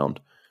be around,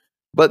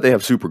 but they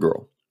have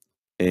Supergirl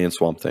and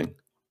Swamp Thing.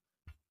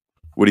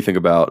 What do you think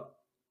about?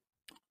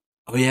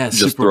 Oh yeah,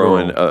 just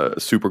throwing a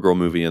Supergirl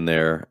movie in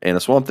there and a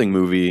Swamp Thing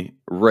movie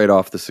right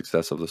off the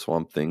success of the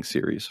Swamp Thing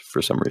series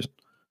for some reason?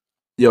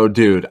 Yo,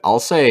 dude, I'll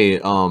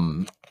say,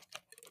 I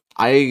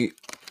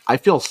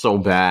feel so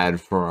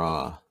bad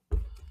for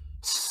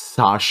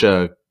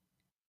Sasha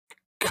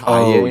Calle.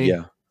 Oh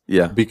yeah,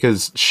 Yeah.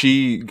 because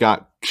she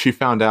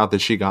found out that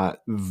she got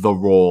the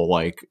role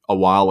like a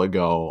while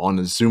ago on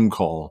a Zoom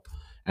call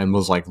and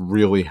was like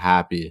really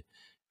happy.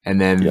 And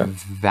then Yeah.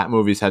 that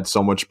movie's had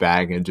so much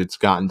baggage, it's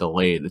gotten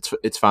delayed.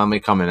 It's finally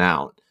coming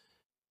out.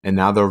 And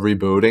now they're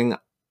rebooting.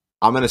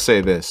 I'm gonna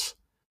say this.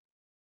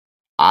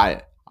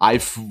 I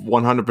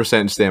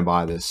 100% stand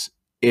by this.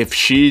 If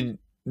she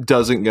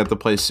doesn't get to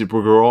play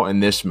Supergirl in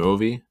this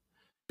movie,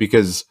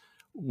 because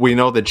we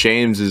know that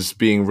James is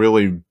being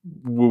really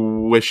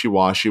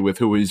wishy-washy with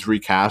who he's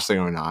recasting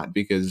or not,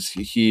 because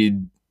he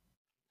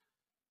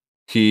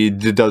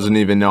doesn't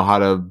even know how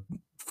to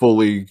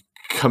fully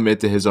commit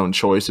to his own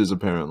choices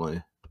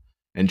apparently,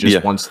 and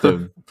just wants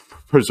to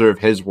preserve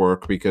his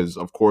work because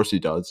of course he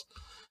does.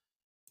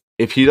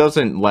 If he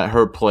doesn't let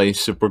her play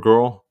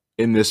Supergirl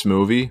in this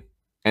movie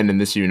and in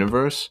this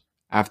universe,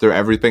 after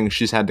everything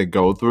she's had to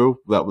go through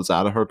that was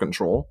out of her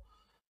control,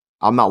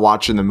 I'm not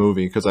watching the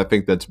movie because I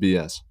think that's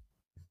BS.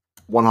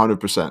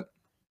 100%.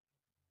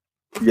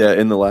 Yeah,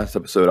 in the last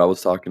episode, I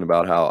was talking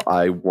about how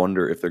I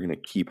wonder if they're going to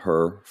keep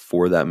her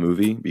for that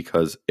movie,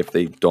 because if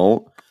they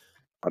don't,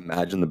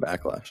 imagine the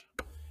backlash.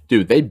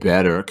 Dude, they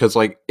better, because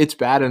like it's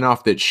bad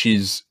enough that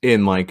she's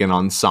in like an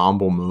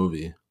ensemble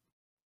movie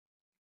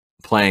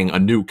playing a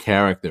new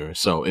character.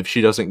 So if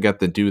she doesn't get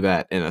to do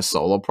that in a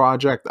solo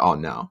project, oh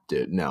no,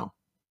 dude, no.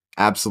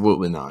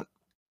 Absolutely not.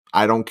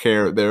 I don't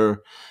care.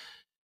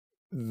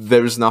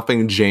 There's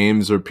nothing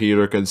James or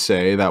Peter could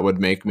say that would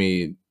make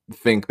me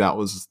think that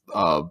was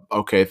a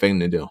okay thing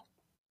to do.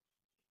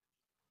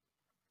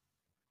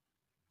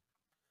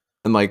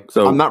 And like,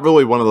 So I'm not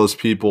really one of those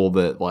people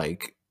that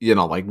like, you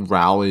know, like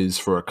rallies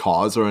for a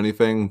cause or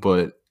anything,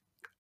 but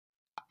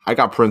I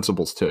got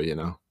principles too, you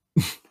know.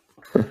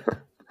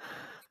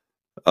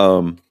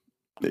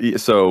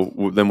 So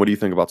then what do you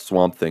think about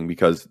Swamp Thing?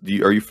 Because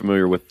are you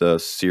familiar with the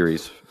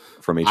series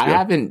from HBO? I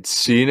haven't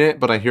seen it,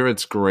 but I hear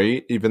it's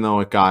great, even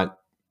though it got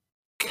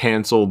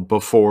canceled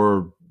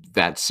before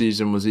that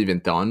season was even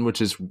done,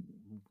 which is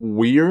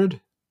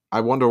weird.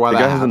 I wonder why The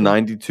that guy has a happened.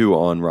 92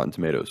 on Rotten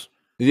Tomatoes.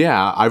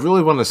 Yeah, I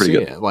really want to see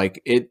Pretty good. it.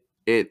 Like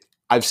it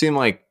I've seen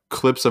like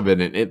clips of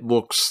it and it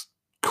looks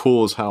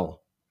cool as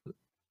hell.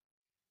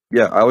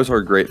 Yeah, I always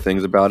heard great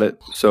things about it.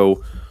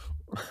 So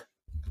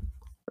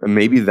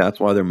maybe that's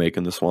why they're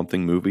making the Swamp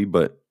Thing movie.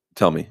 But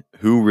tell me,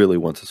 who really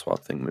wants a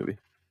Swamp Thing movie?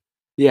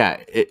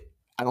 Yeah,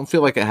 I don't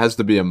feel like it has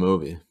to be a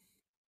movie.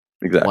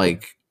 Exactly.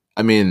 Like,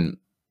 I mean,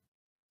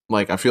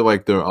 like I feel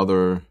like there are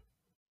other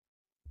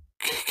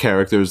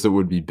characters that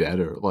would be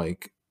better.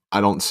 Like, I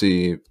don't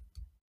see.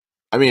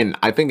 I mean,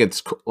 I think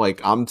it's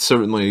like I'm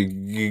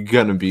certainly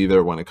gonna be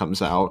there when it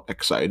comes out,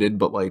 excited.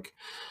 But like,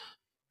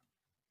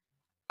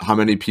 how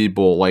many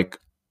people? Like,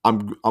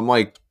 I'm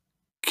like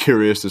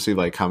curious to see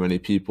like how many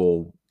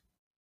people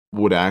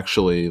would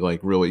actually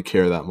like really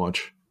care that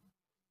much.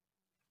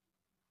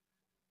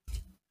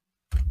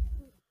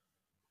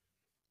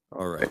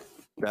 All right.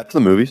 That's the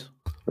movies,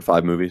 the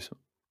 5 movies.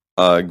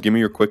 Give me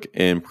your quick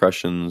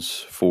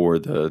impressions for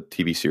the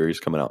TV series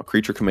coming out.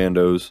 Creature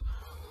Commandos,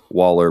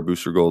 Waller,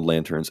 Booster Gold,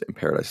 Lanterns, and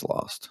Paradise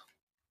Lost.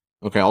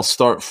 Okay, I'll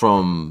start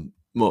from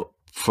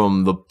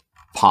the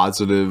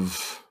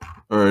positive,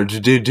 or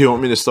do you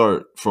want me to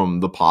start from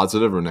the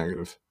positive or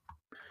negative?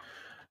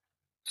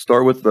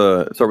 Start with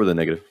the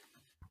negative.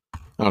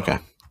 Okay.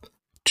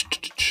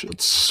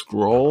 Let's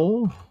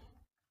scroll.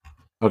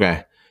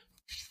 Okay.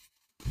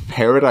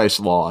 Paradise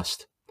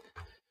Lost.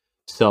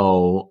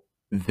 So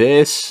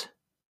this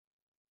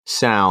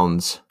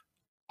sounds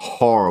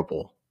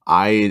horrible.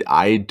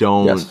 I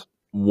don't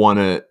want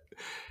to.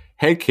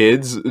 Hey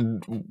kids,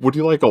 would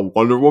you like a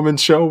Wonder Woman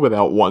show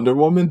without Wonder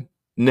Woman?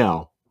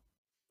 No.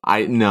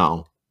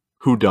 No.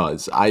 Who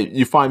does?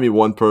 You find me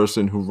one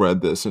person who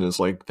read this and is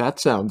like, that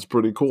sounds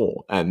pretty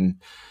cool. And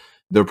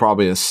they're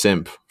probably a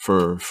simp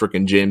for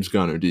freaking James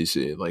Gunn or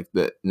DC. Like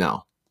that.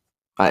 No.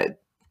 I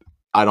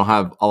don't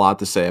have a lot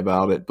to say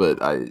about it,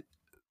 but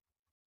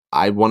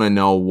I want to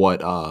know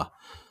what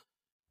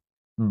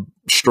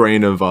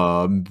strain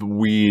of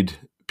weed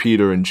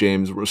Peter and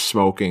James were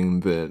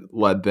smoking that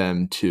led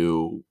them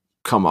to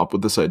come up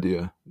with this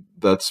idea.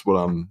 That's what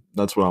I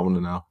want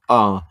to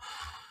know.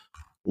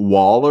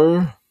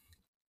 Waller,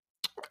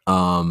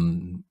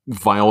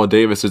 Viola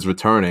Davis is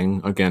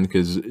returning again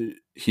because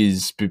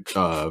he's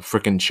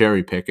freaking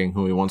cherry picking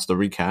who he wants to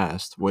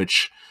recast,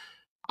 which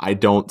I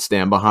don't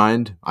stand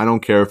behind. I don't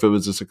care if it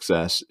was a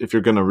success. If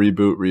you're gonna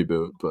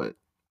reboot. But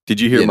did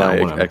you hear my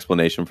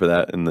explanation for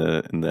that in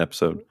the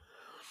episode?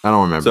 I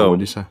don't remember. So, what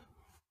did you say?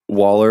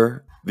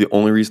 Waller. The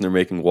only reason they're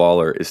making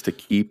Waller is to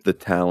keep the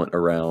talent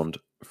around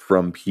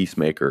from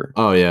Peacemaker.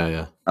 Oh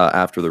yeah.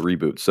 After the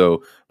reboot,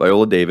 so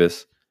Viola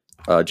Davis,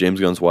 James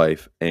Gunn's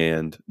wife,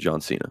 and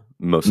John Cena,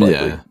 most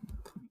likely,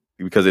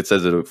 because it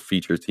says it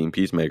features Team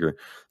Peacemaker.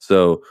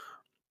 So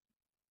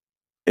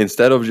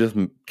instead of just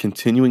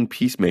continuing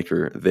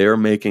Peacemaker, they're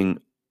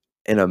making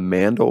an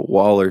Amanda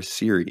Waller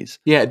series.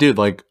 Yeah, dude,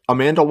 like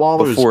Amanda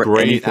Waller is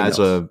great as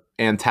a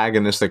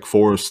antagonistic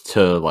force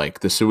to like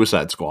the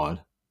Suicide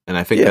Squad, and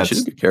I think that's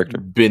she's a good character.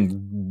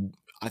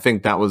 I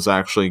think that was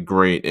actually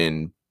great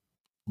in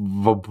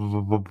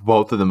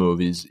both of the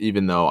movies,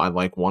 even though I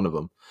like one of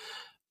them.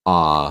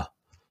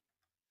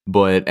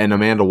 But an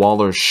Amanda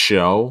Waller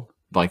show,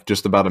 like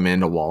just about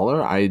Amanda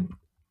Waller, I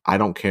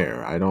don't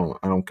care. I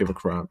don't give a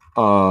crap.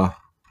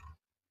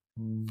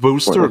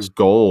 Booster Pointless.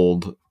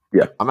 Gold.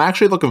 Yeah. I'm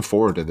actually looking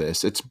forward to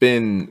this. It's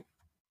been,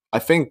 I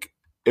think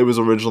it was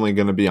originally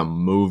going to be a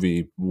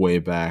movie way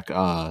back.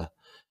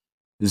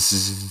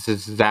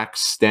 Zach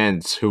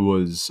Stentz, who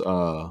was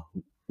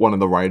one of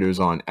the writers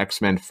on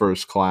X-Men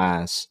First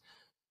Class,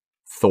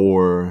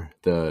 Thor,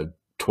 the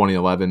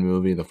 2011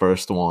 movie, the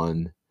first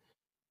one,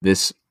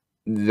 this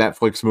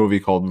Netflix movie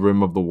called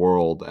Rim of the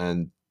World,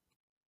 and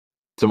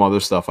some other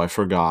stuff I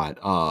forgot,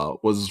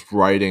 was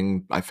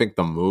writing, I think,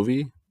 the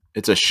movie.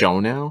 It's a show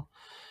now.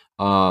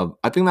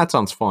 I think that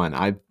sounds fun.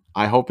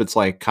 I hope it's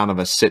like kind of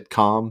a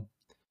sitcom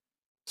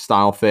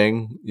style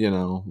thing, you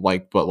know,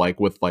 like, but like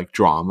with like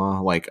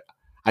drama. Like,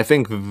 I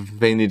think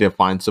they need to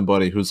find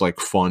somebody who's like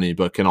funny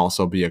but can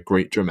also be a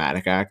great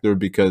dramatic actor,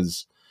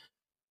 because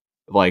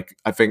like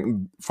I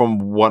think from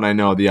what I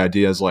know, the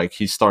idea is like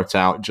he starts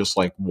out just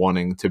like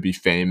wanting to be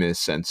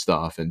famous and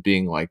stuff and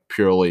being like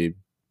purely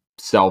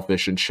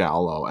selfish and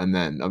shallow, and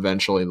then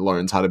eventually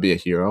learns how to be a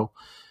hero.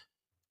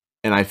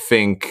 And I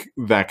think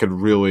that could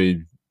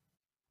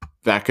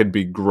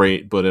be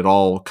great, but it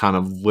all kind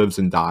of lives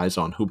and dies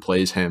on who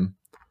plays him.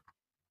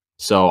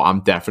 So I'm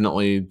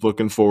definitely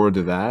looking forward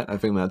to that. I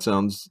think that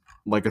sounds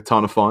like a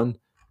ton of fun.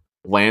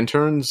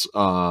 Lanterns,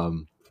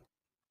 I'm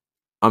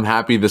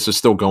happy this is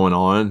still going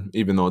on,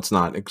 even though it's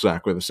not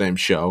exactly the same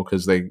show,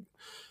 because they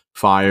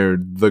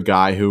fired the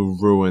guy who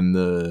ruined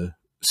the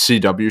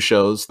CW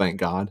shows, thank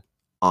God.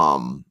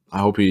 I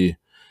hope he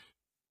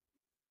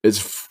is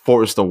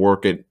forced to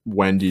work at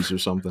Wendy's or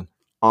something.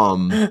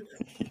 Yeah.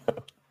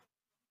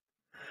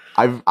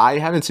 I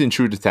haven't seen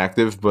True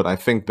Detective, but I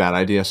think that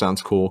idea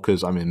sounds cool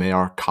because I mean they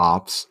are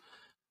cops.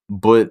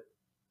 But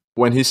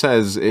when he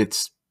says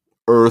it's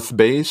Earth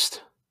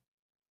based,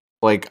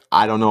 like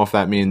I don't know if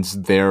that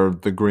means they're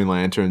the Green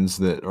Lanterns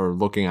that are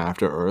looking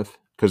after Earth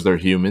because they're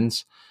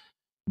humans.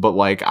 But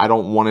like I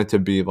don't want it to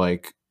be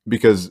like,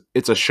 because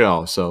it's a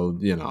show, so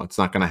you know it's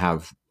not going to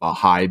have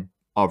a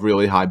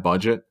really high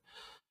budget.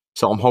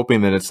 So I'm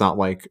hoping that it's not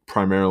like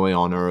primarily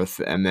on Earth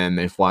and then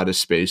they fly to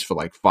space for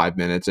like 5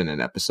 minutes in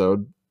an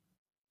episode.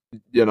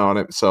 You know what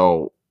I mean?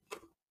 So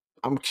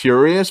I'm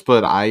curious,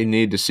 but I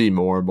need to see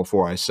more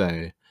before I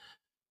say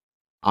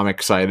I'm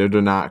excited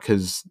or not,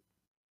 because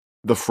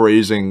the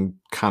phrasing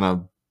kind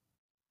of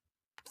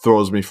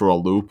throws me for a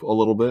loop a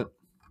little bit.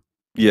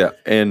 Yeah,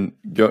 and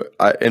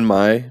in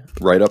my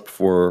write up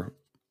for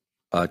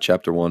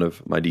chapter 1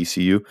 of my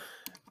DCU,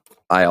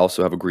 I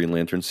also have a Green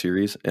Lantern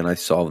series, and I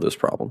solve those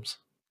problems.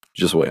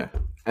 Just wait. Okay.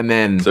 And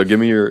then, So give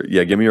me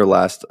your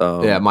last.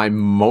 my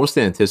most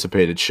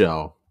anticipated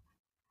show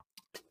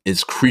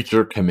is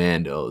Creature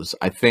Commandos.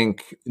 I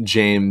think he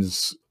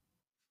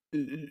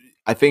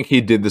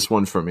did this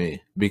one for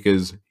me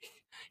because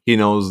he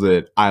knows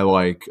that I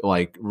like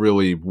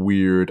really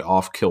weird,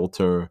 off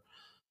kilter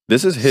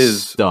This is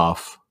his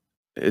stuff.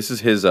 This is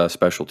his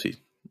specialty.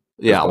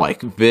 Yeah, well.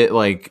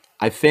 like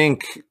I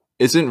think,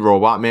 isn't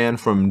Robot Man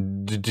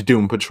from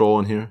Doom Patrol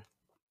in here?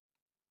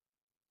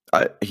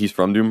 He's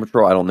from Doom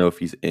Patrol. I don't know if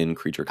he's in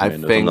Creature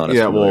Commandos. I think, I'm not as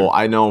yeah. familiar. Well,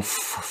 I know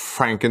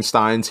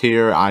Frankenstein's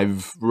here.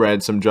 I've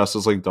read some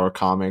Justice League Dark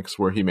comics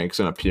where he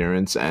makes an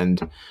appearance,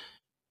 and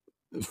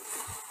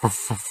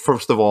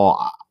first of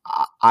all,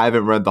 I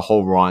haven't read the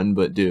whole run,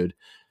 but dude,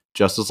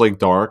 Justice League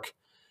Dark,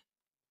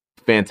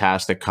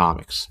 fantastic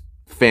comics,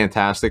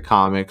 fantastic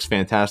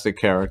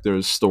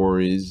characters,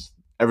 stories,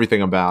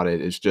 everything about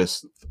it is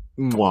just,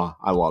 mwah,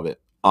 I love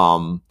it.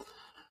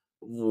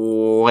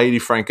 Lady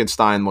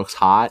Frankenstein looks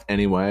hot.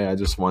 Anyway, I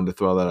just wanted to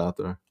throw that out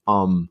there.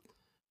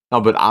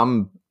 No, but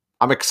I'm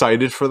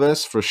excited for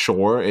this for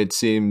sure. It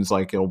seems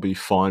like it'll be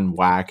fun,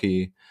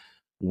 wacky,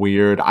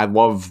 weird. I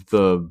love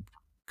the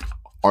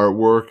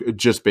artwork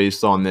just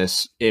based on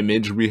this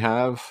image we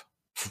have.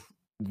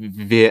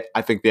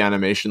 I think the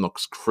animation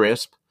looks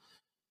crisp.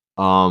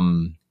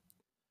 I'm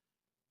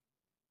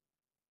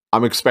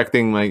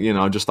expecting like, you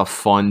know, just a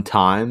fun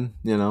time,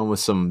 you know, with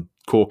some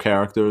cool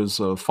characters,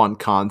 a fun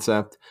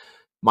concept.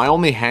 My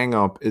only hang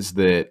up is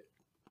that,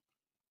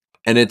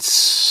 and it's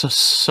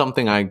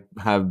something I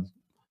have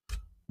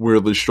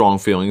weirdly strong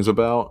feelings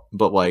about,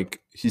 but like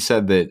he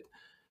said that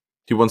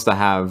he wants to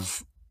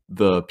have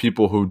the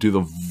people who do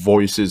the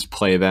voices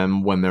play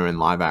them when they're in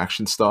live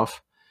action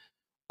stuff.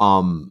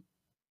 And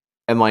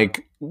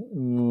like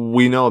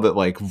we know that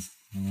like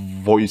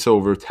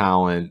voiceover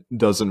talent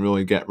doesn't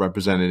really get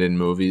represented in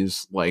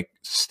movies. Like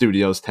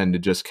studios tend to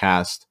just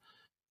cast,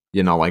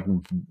 you know, like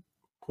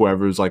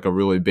whoever's like a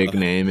really big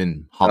name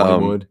in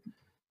Hollywood.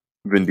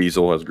 Vin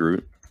Diesel as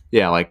Groot.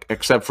 Yeah, like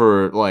except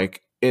for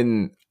like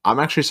I'm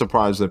actually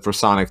surprised that for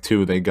Sonic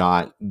 2 they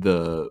got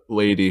the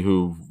lady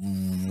who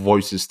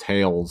voices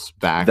Tails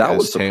back. That as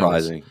was Tails.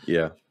 surprising.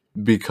 Yeah.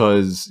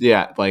 Because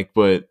yeah, like,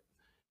 but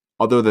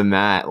other than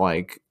that,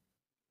 like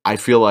I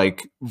feel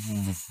like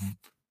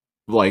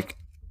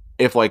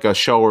if like a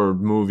show or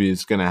movie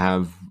is gonna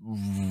have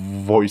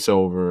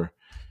voiceover,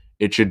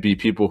 it should be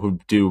people who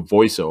do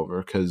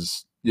voiceover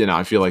because, you know,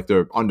 I feel like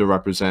they're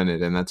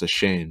underrepresented and that's a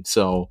shame.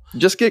 So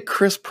Just get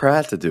Chris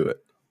Pratt to do it.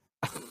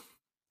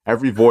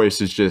 every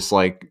voice is just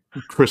like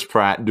Chris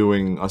Pratt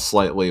doing a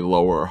slightly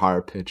lower or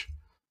higher pitch.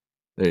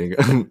 There you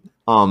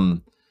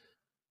go.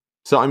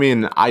 So I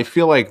mean, I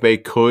feel like they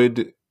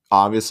could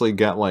obviously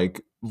get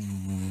like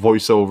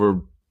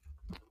voiceover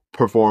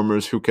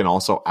performers who can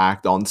also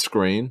act on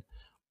screen,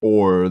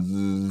 or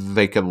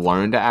they could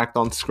learn to act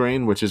on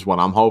screen, which is what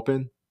I'm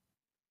hoping.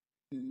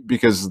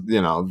 Because,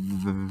 you know,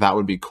 that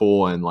would be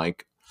cool, and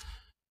like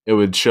it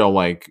would show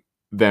like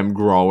them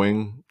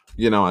growing,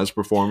 you know, as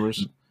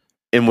performers.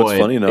 And what's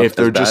funny enough, if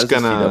they're as bad just as the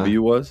gonna, CW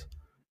was,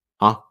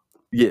 huh?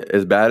 yeah,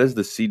 as bad as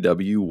the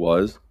CW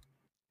was,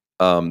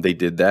 they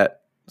did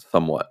that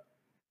somewhat,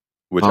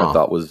 which I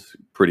thought was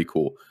pretty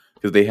cool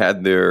because they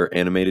had their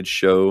animated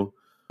show.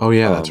 Oh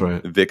yeah, that's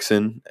right.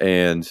 Vixen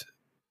and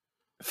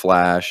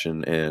Flash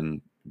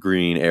and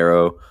Green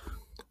Arrow.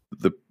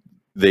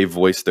 They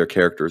voiced their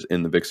characters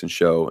in the Vixen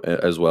show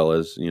as well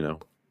as, you know,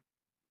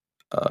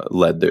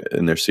 led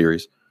in their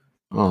series.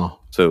 Oh,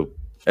 so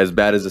as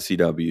bad as the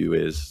CW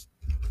is,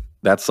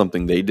 that's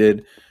something they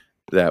did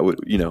that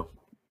would, you know,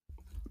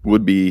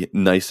 would be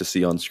nice to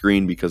see on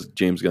screen because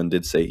James Gunn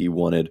did say he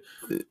wanted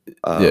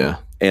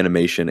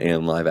animation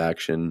and live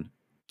action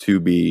to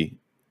be,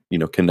 you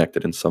know,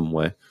 connected in some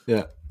way.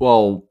 Yeah.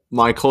 Well,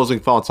 my closing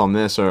thoughts on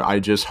this are I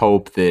just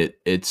hope that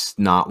it's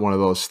not one of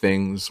those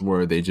things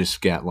where they just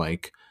get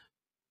like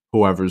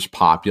whoever's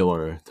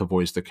popular to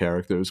voice the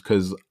characters,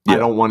 because I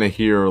don't want to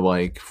hear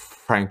like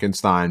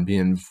Frankenstein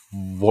being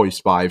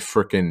voiced by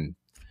frickin'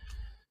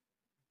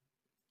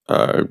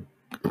 I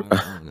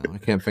don't know. I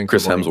can't think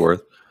Chris of like,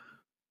 Hemsworth.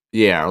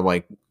 Yeah, or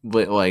like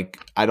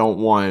I don't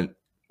want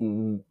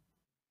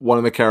one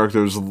of the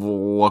characters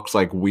looks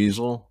like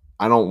Weasel.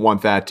 I don't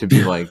want that to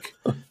be like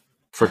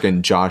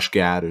freaking Josh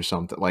Gad or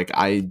something. Like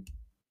I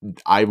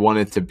want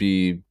it to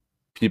be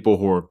people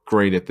who are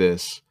great at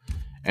this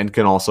and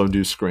can also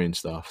do screen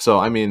stuff. So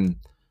I mean,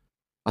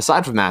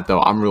 aside from that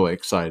though, I'm really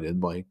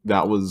excited. Like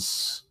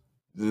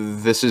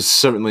this is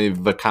certainly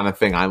the kind of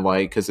thing I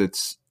like because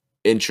it's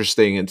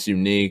interesting, it's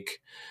unique.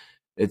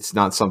 It's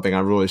not something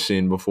I've really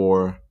seen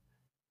before.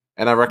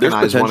 And I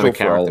recognize one of the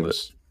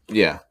characters.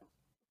 Yeah.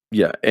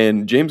 Yeah.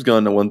 And James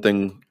Gunn, the one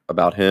thing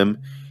about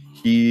him,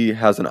 he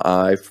has an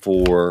eye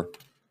for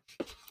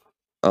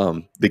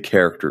the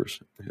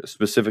characters,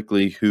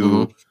 specifically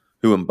who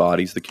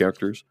embodies the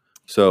characters.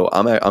 So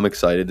I'm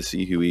excited to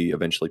see who he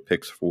eventually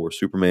picks for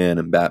Superman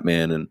and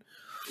Batman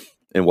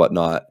and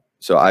whatnot.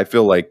 So I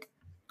feel like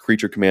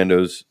Creature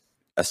Commandos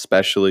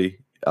especially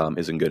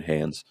is in good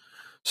hands.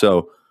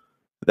 So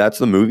that's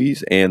the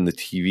movies and the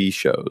TV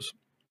shows.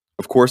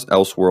 Of course,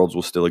 Elseworlds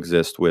will still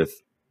exist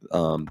with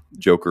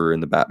Joker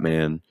and the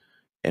Batman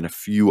and a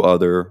few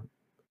other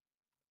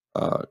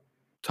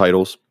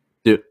titles.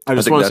 Dude, I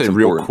just want to say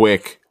real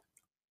quick,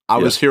 I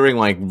was hearing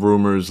like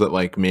rumors that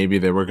like maybe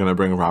they were going to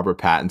bring Robert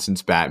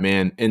Pattinson's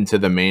Batman into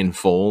the main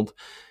fold.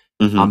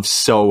 I'm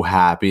so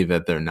happy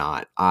that they're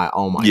not.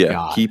 Oh my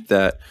god. Keep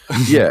that.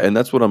 Yeah, and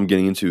that's what I'm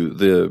getting into.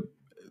 The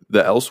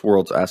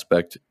Elseworlds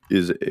aspect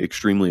is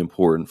extremely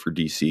important for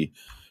DC.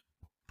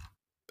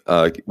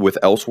 With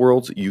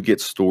Elseworlds, you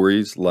get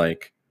stories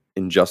like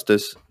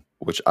Injustice,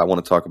 which I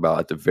want to talk about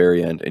at the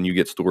very end, and you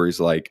get stories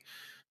like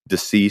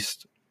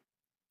Deceased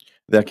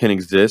that can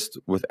exist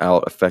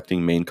without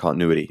affecting main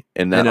continuity,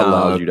 and that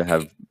allows you to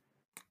have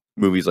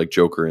movies like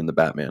Joker and the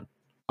Batman.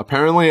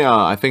 Apparently,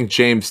 I think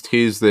James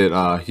teased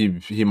that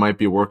he might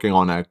be working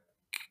on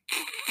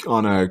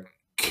a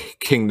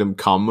Kingdom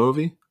Come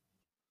movie.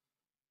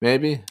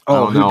 Maybe. I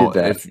don't know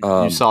did that? If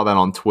you saw that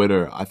on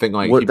Twitter. I think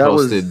like he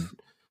posted.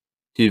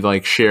 He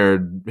like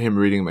shared him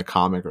reading the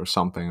comic or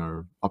something,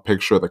 or a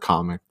picture of the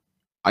comic.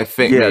 I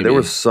think. Yeah, there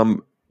was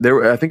some.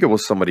 I think it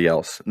was somebody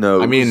else.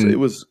 No, it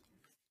was.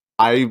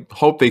 I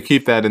hope they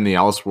keep that in the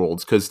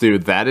Elseworlds because,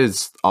 dude, that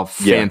is a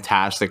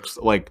fantastic.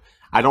 Like,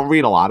 I don't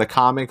read a lot of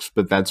comics,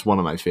 but that's one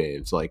of my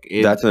faves. Like,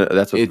 that's a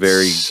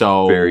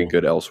very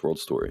good Elseworld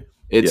story.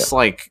 It's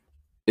like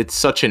it's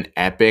such an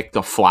epic.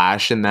 The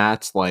Flash in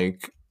that's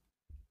like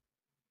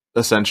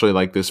essentially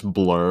like this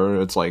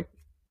blur. It's like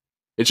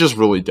it's just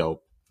really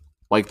dope.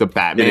 Like the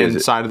Batman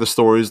side of the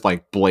story is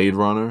like Blade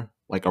Runner,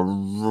 like a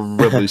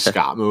Ridley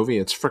Scott movie.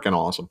 It's freaking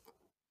awesome.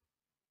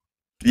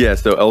 Yeah,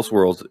 so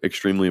Elseworlds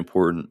extremely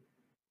important.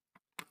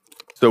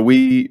 So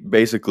we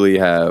basically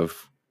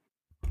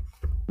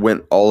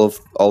went all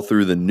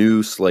through the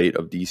new slate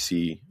of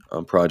DC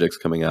projects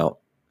coming out,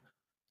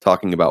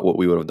 talking about what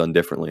we would have done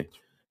differently.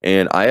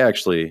 And I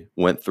actually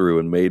went through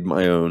and made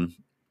my own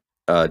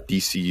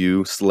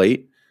DCU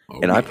slate,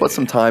 and I put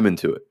some time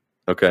into it.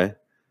 Okay,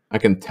 I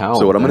can tell.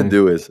 So what I'm going to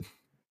do is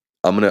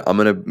I'm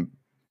gonna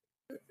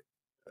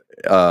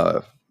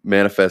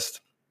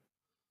manifest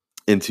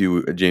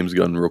into James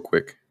Gunn real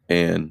quick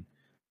and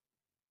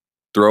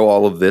throw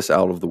all of this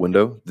out of the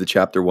window. The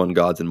chapter 1,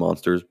 Gods and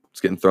Monsters, it's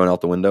getting thrown out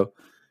the window,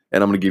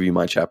 and I'm going to give you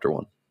my chapter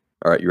 1.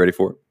 All right, you ready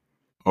for it?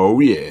 Oh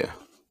yeah.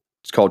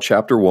 It's called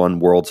Chapter 1,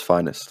 World's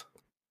Finest.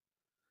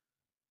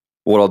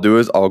 What I'll do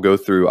is I'll go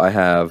through. I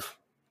have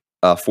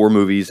 4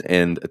 movies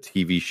and a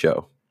TV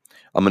show.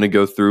 I'm going to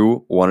go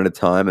through one at a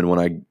time, and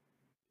when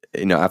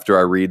after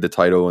I read the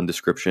title and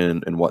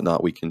description and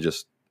whatnot, we can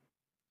just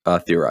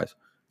theorize.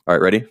 All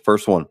right, ready?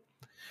 First one.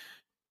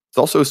 It's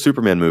also a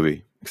Superman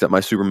movie, except my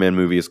Superman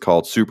movie is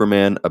called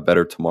Superman: A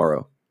Better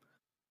Tomorrow.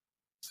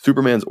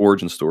 Superman's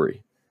origin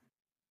story.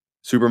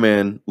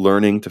 Superman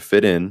learning to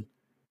fit in,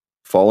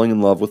 falling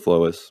in love with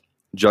Lois,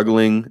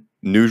 juggling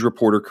news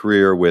reporter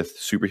career with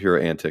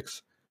superhero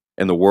antics,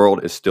 and the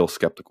world is still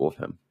skeptical of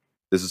him.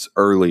 This is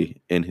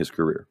early in his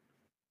career.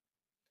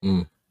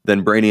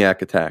 Then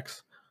Brainiac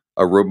attacks,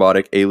 a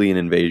robotic alien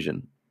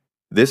invasion.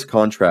 This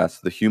contrasts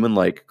the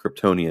human-like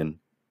Kryptonian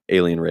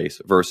alien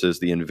race versus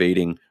the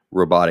invading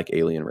robotic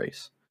alien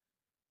race.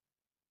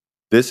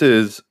 This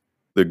is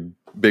the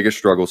biggest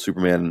struggle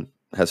Superman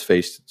has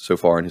faced so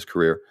far in his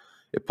career.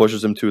 It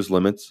pushes him to his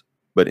limits,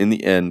 but in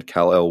the end,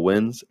 Kal-El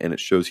wins, and it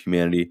shows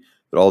humanity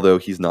that although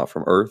he's not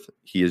from Earth,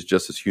 he is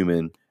just as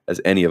human as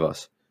any of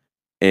us.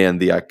 And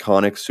the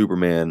iconic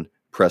Superman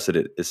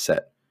precedent is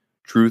set.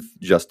 Truth,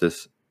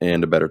 justice,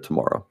 and a better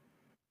tomorrow.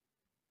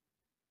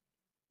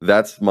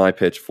 That's my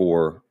pitch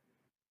for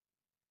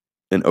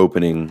an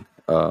opening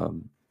of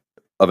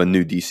a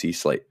new DC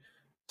slate.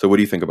 So what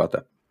do you think about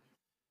that?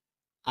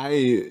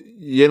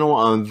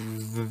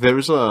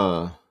 There's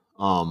a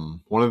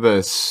one of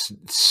the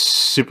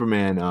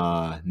Superman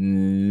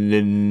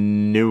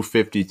New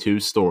 52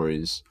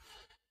 stories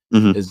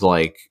is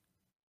like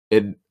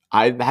it.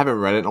 I haven't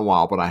read it in a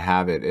while, but I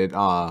have it.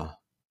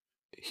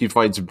 He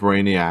fights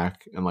Brainiac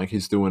and like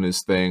he's doing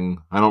his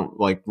thing. I don't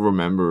like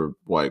remember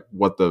like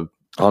what the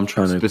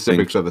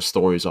specifics of the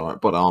stories are,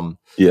 but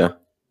yeah,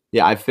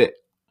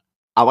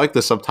 I like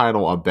the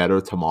subtitle "A Better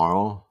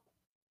Tomorrow"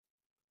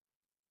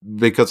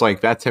 because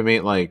like that to me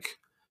like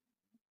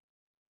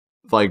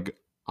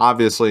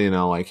obviously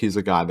like he's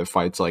a guy that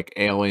fights like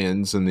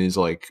aliens and these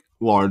like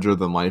larger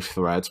than life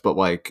threats, but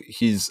like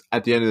he's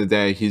at the end of the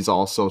day he's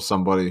also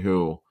somebody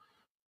who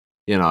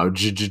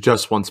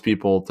just wants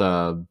people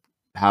to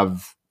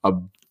have a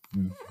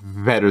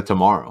better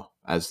tomorrow,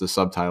 as the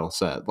subtitle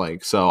said.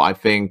 Like, so I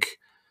think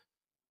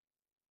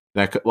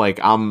that like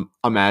I'm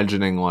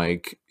imagining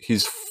like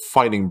he's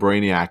fighting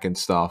Brainiac and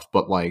stuff,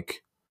 but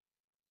like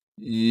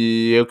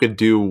you could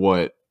do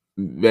what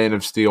Man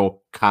of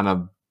Steel kind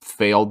of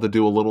failed to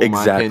do a little, in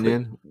my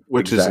opinion,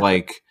 which is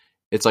like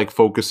it's like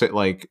focusing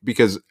like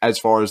because as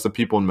far as the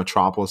people in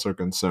Metropolis are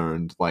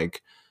concerned,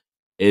 like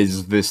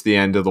is this the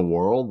end of the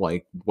world?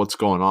 Like, what's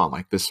going on?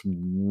 Like, this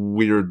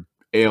weird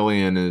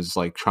alien is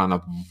like trying to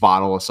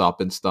bottle us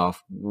up and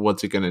stuff.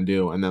 What's it gonna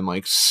do? And then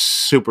like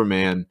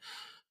Superman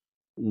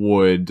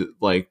would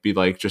like be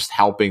like just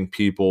helping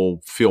people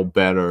feel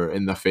better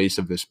in the face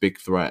of this big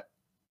threat.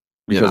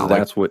 Because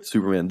that's what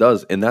Superman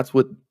does, and that's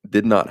what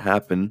did not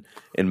happen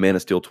in Man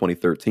of Steel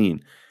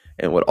 2013.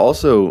 And what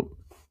also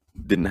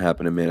didn't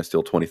happen in Man of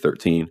Steel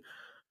 2013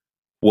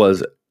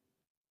 was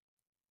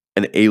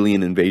an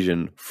alien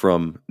invasion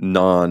from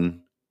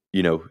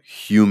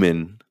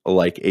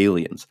human-like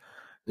aliens.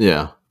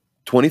 Yeah.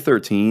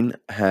 2013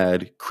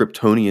 had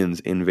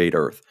Kryptonians invade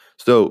Earth.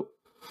 So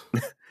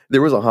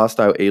there was a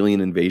hostile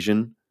alien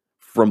invasion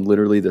from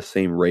literally the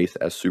same race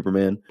as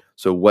Superman.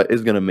 So what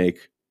is going to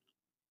make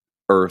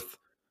Earth,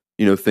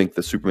 think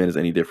that Superman is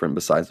any different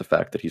besides the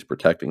fact that he's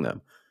protecting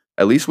them?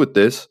 At least with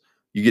this,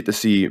 you get to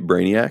see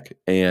Brainiac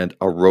and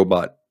a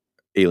robot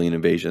alien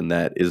invasion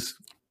that is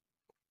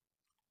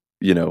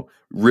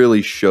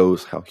really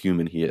shows how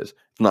human he is.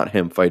 It's not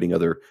him fighting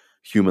other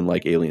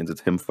human-like aliens.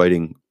 It's him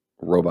fighting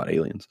robot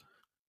aliens.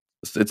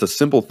 It's a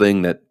simple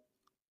thing that,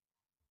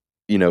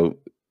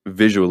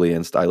 visually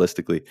and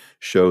stylistically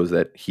shows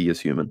that he is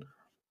human.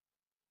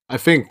 I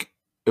think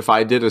if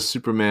I did a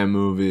Superman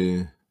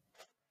movie,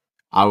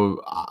 I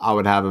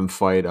would have him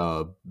fight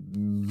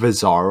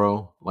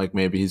Bizarro. Like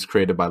maybe he's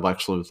created by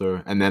Lex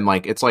Luthor, and then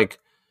like it's like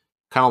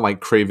kind of like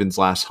Kraven's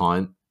Last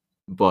Hunt,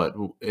 but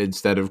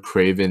instead of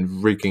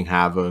Kraven wreaking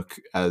havoc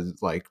as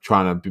like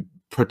trying to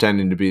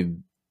pretending to be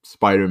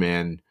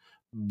Spider-Man,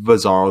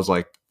 Bizarro's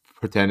like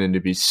pretending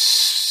to be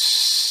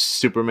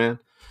Superman,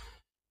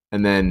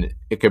 and then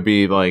it could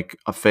be like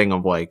a thing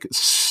of like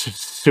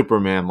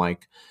Superman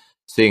like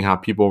seeing how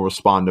people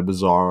respond to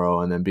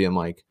Bizarro, and then being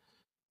like,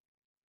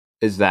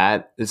 "Is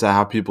that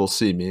how people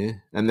see me?"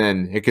 And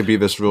then it could be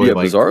this really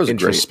like Bizarro's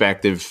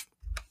introspective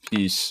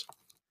piece.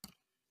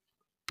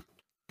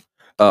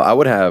 I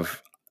would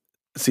have.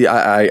 See,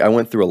 I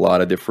went through a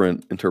lot of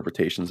different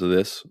interpretations of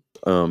this,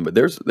 but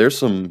there's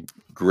some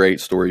great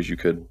stories you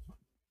could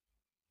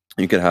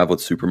have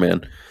with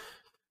Superman.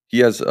 He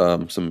has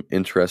some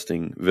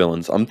interesting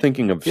villains. I'm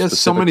thinking of he has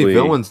so many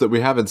villains that we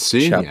haven't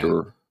seen yet.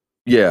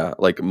 Yeah,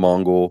 like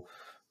Mongol,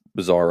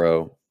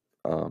 Bizarro,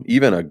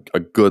 even a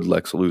good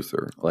Lex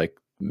Luthor. Like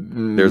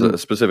there's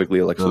specifically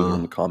a Lex Luthor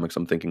in the comics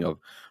I'm thinking of.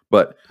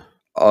 But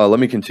let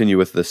me continue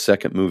with the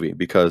second movie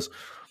because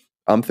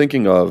I'm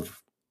thinking of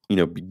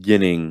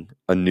beginning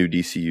a new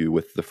DCU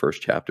with the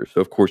first chapter.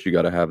 So of course you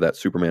got to have that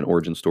Superman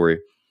origin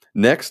story.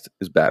 Next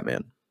is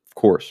Batman, of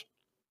course.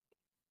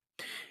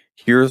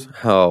 Here's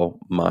how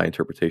my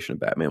interpretation of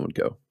Batman would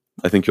go.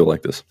 I think you'll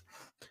like this.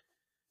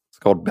 It's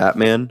called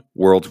Batman,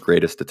 World's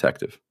Greatest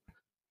Detective.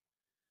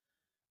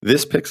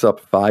 This picks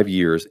up 5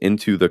 years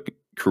into the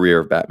career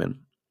of Batman.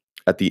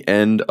 At the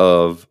end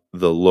of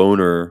the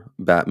loner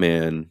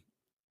Batman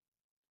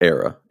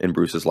era in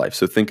Bruce's life.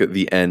 So think at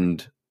the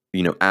end,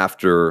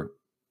 after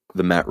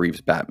the Matt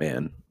Reeves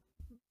Batman.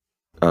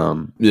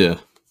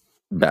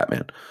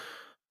 Batman.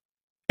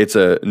 It's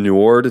a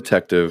noir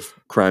detective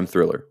crime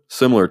thriller,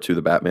 similar to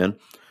the Batman.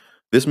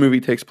 This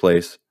movie takes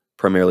place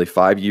primarily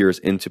 5 years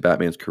into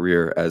Batman's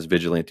career as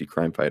vigilante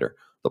crime fighter.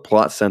 The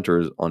plot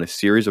centers on a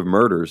series of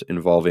murders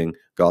involving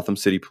Gotham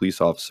City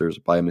police officers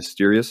by a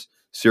mysterious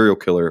serial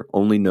killer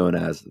only known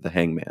as the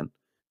Hangman.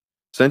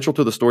 Central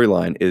to the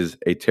storyline is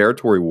a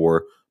territory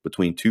war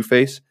between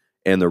Two-Face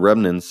and the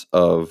remnants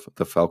of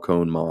the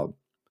Falcone mob,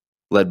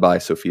 led by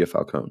Sophia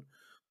Falcone.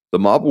 The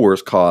mob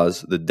wars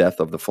cause the death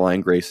of the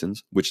Flying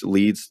Graysons, which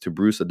leads to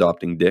Bruce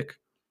adopting Dick.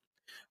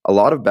 A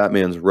lot of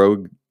Batman's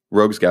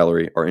rogues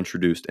gallery are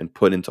introduced and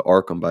put into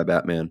Arkham by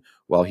Batman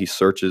while he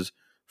searches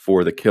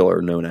for the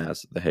killer known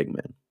as the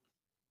Hangman.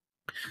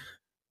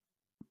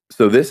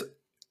 So this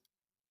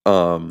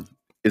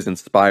is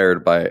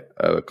inspired by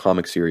a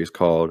comic series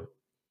called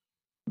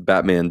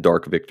Batman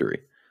Dark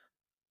Victory.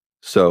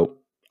 So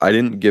I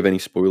didn't give any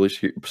spoilers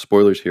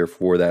here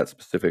for that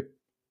specific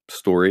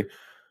story,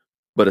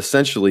 but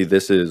essentially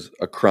this is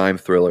a crime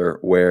thriller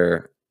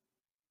where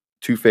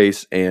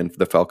Two-Face and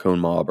the Falcone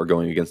mob are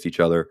going against each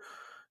other.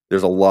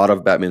 There's a lot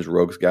of Batman's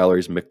rogues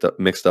galleries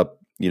mixed up,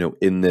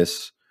 in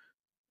this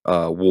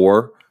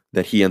war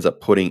that he ends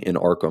up putting in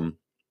Arkham.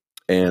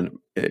 And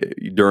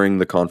during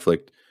the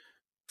conflict,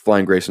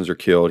 Flying Graysons are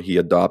killed. He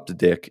adopts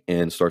Dick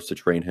and starts to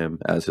train him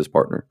as his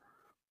partner.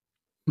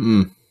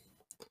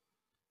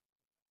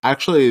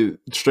 Actually,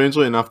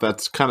 strangely enough,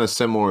 that's kind of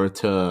similar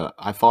to,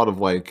 I thought of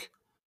like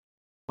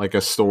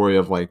a story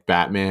of like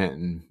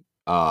Batman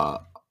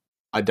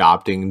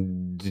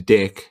adopting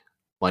Dick,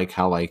 like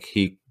how like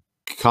he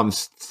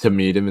comes to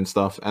meet him and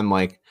stuff, and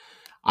like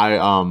I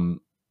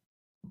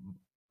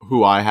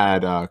who I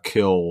had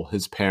kill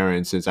his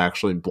parents is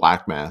actually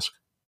Black Mask.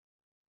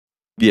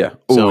 Yeah.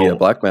 Oh yeah,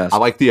 Black Mask. I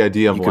like the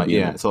idea of like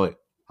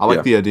I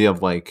like the idea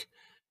of like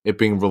it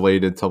being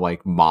related to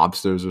like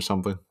mobsters or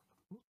something.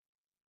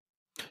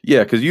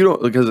 Yeah, because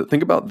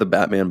think about the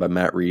Batman by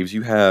Matt Reeves.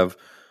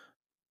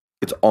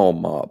 It's all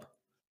mob,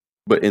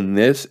 but in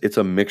this, it's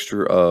a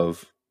mixture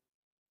of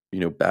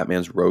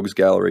Batman's rogues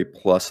gallery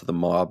plus the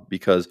mob,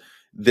 because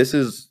this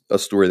is a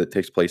story that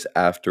takes place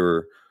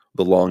after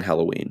the Long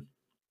Halloween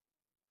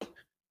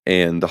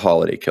and the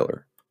Holiday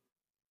Killer.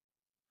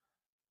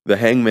 The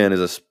Hangman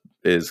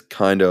is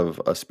kind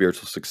of a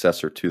spiritual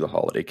successor to the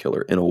Holiday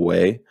Killer in a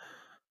way.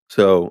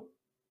 So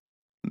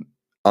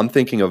I'm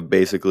thinking of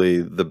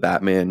basically the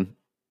Batman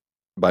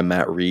by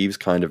Matt Reeves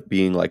kind of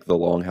being like the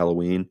Long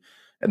Halloween,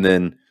 and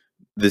then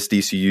this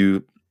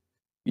DCU,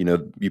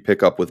 you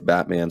pick up with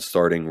Batman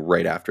starting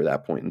right after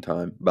that point in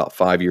time, about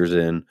 5 years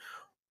in,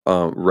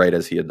 right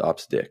as he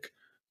adopts Dick.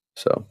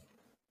 So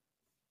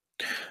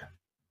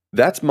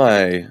that's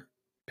my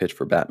pitch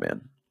for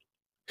Batman.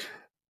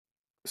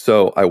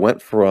 So I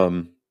went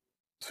from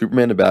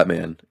Superman to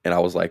Batman, and I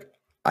was like,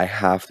 I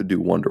have to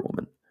do Wonder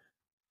Woman.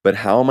 But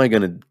how am I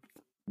going to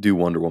do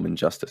Wonder Woman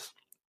justice?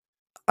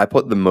 I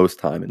put the most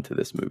time into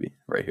this movie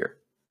right here.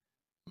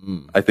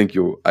 I think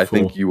you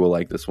will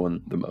like this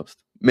one the most.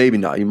 Maybe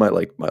not. You might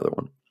like my other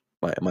one,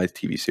 my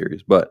TV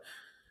series. But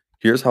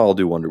here's how I'll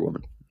do Wonder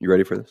Woman. You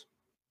ready for this?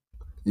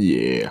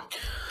 Yeah.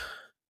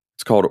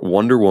 It's called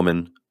Wonder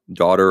Woman,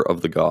 Daughter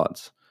of the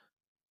Gods.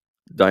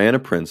 Diana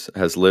Prince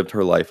has lived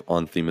her life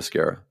on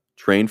Themyscira,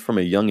 trained from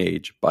a young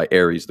age by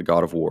Ares, the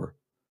god of war.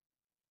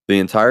 The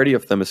entirety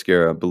of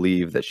Themyscira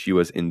believe that she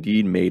was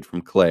indeed made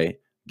from clay,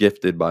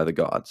 gifted by the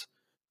gods,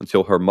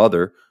 until her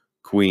mother,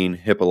 Queen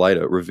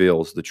Hippolyta,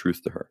 reveals the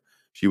truth to her.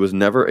 She was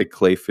never a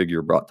clay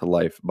figure brought to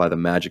life by the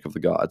magic of the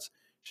gods.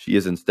 She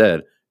is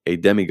instead a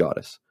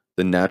demigoddess,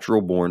 the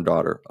natural-born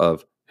daughter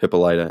of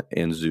Hippolyta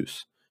and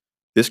Zeus.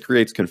 This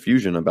creates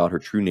confusion about her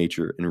true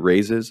nature and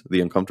raises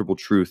the uncomfortable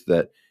truth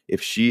that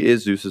if she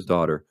is Zeus's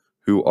daughter,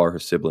 who are her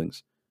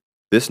siblings?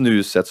 This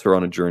news sets her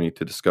on a journey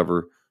to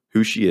discover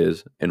who she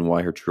is and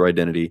why her true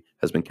identity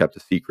has been kept a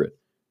secret.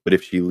 But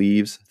if she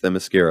leaves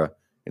Themyscira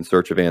in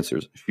search of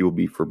answers, she will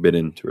be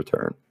forbidden to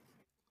return.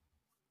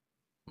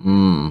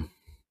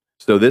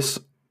 So this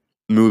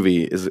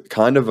movie is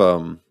kind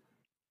of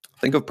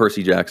think of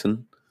Percy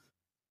Jackson.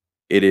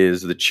 It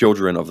is the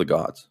children of the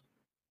gods.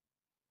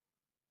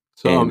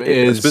 So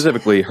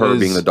specifically her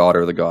being the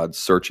daughter of the gods,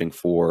 searching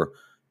for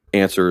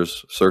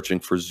answers, searching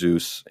for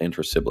Zeus and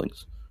her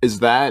siblings. Is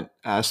that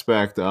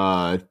aspect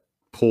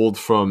pulled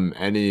from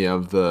any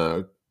of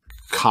the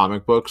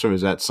comic books, or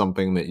is that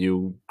something that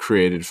you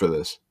created for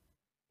this?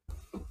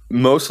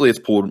 Mostly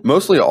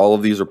all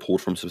of these are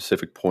pulled from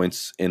specific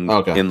points in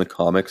the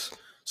comics.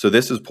 So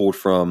this is pulled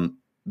from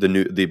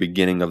the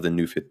beginning of the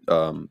new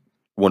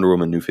Wonder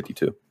Woman New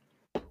 52.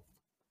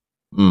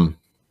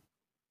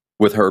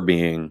 With her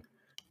being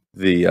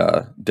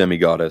the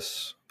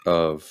demigoddess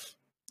of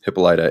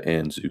Hippolyta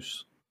and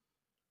Zeus.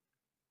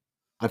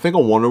 I think a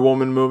Wonder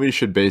Woman movie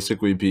should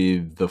basically be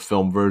the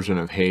film version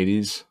of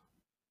Hades,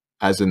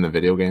 as in the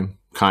video game,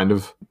 kind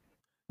of.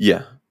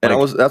 Yeah, and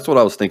Like, that's what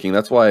I was thinking.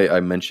 That's why I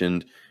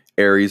mentioned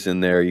Ares in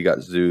there. You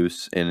got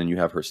Zeus, and then you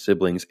have her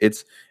siblings.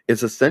 It's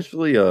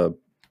essentially a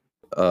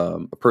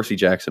Percy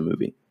Jackson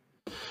movie.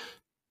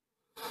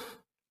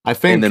 I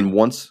think, and then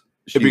once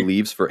she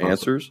leaves for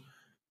answers,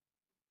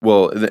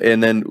 well,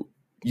 and then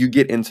you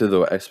get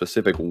into a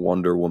specific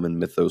Wonder Woman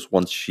mythos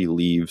once she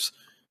leaves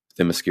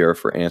Themyscira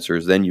for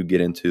answers. Then you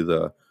get into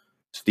the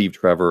Steve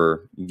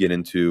Trevor, you get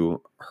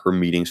into her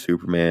meeting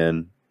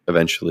Superman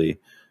eventually.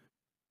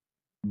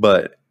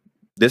 But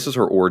this is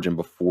her origin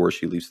before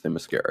she leaves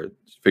Themyscira,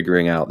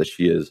 figuring out that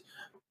she is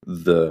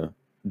the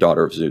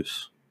daughter of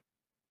Zeus.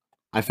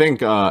 I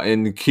think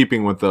in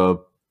keeping with the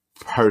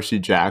Percy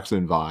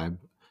Jackson vibe,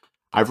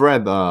 I've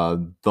read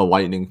The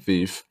Lightning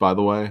Thief, by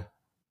the way.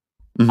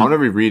 I'll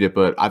never read it,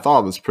 but I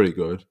thought it was pretty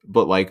good.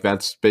 But like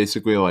that's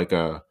basically like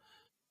a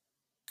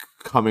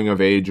coming of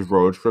age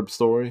road trip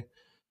story.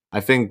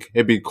 I think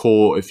it'd be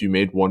cool if you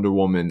made Wonder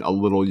Woman a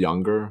little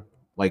younger.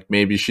 Like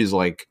maybe she's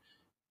like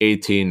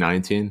 18,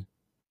 19.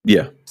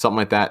 Yeah. Something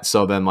like that.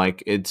 So then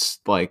like it's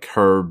like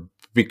her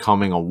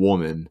becoming a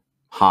woman,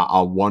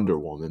 a Wonder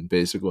Woman,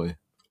 basically.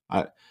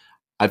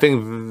 I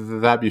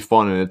think that'd be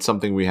fun, and it's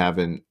something we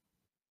haven't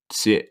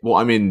seen. Well,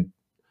 I mean,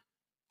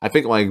 I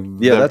think like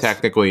they're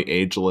technically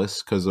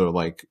ageless because they're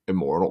like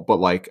immortal, but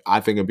like I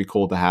think it'd be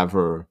cool to have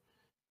her,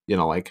 you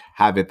know, like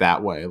have it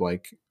that way.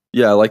 Like,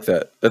 yeah, I like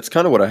that. That's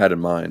kind of what I had in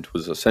mind,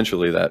 was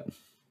essentially that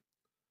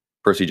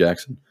Percy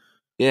Jackson.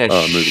 Yeah,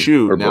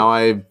 shoot. Now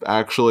I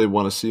actually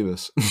want to see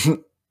this.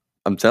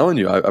 I'm telling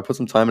you, I put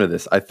some time into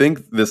this. I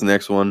think this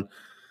next one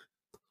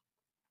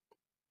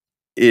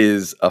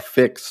is a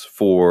fix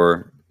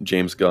for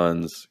James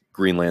Gunn's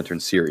Green Lantern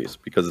series,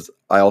 because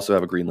I also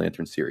have a Green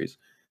Lantern series,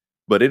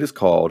 but it is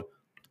called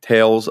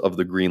Tales of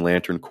the Green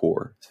Lantern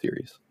Corps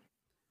series.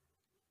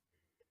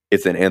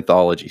 It's an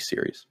anthology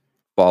series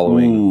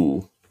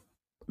following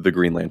the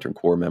Green Lantern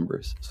Corps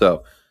members.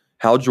 So,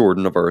 Hal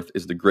Jordan of Earth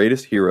is the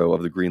greatest hero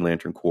of the Green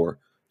Lantern Corps,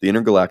 the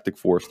intergalactic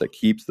force that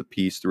keeps the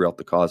peace throughout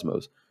the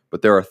cosmos.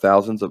 But there are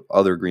thousands of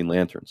other Green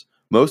Lanterns,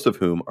 most of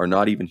whom are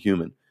not even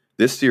human.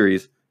 This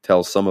series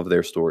tells some of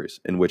their stories,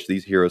 in which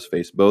these heroes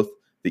face both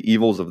the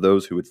evils of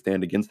those who would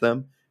stand against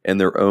them and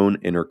their own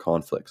inner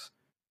conflicts.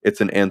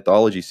 It's an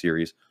anthology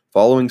series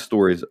following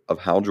stories of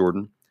Hal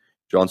Jordan,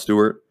 John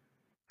Stewart,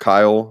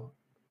 Kyle,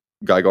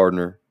 Guy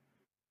Gardner,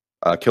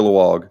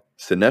 Kilowog,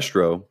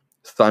 Sinestro,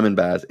 Simon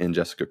Baz, and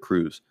Jessica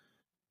Cruz,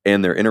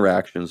 and their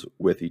interactions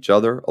with each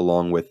other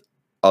along with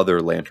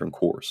other Lantern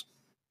Corps.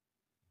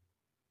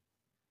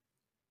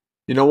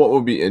 You know what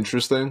would be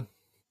interesting?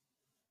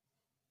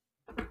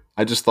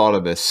 I just thought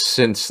of this,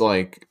 since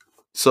like,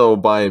 so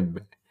by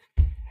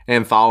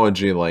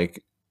anthology,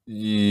 like,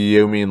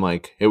 you mean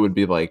like it would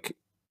be like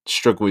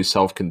strictly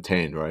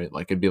self-contained, right?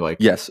 Like it'd be like,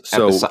 yes.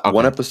 So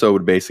one episode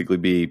would basically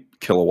be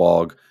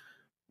Kilowog,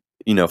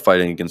 you know,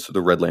 fighting against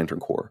the Red Lantern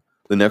Corps.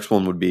 The next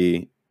one would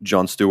be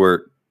John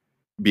Stewart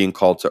being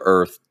called to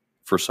Earth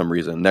for some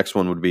reason. Next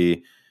one would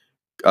be,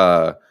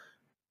 you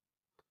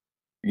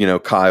know,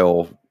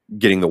 Kyle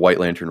getting the White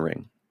Lantern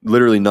ring.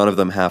 Literally none of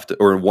them have to,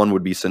 or one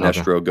would be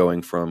Sinestro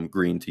going from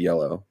green to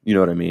yellow. You know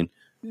what I mean?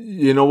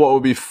 You know what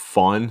would be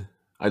fun?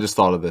 I just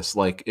thought of this.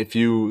 Like if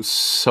you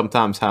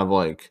sometimes have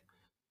like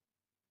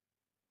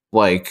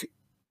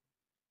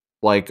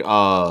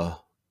a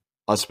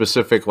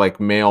specific like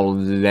male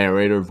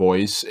narrator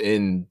voice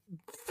in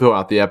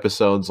throughout the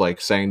episodes,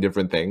 like saying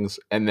different things,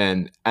 and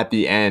then at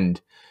the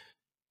end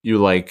you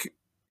like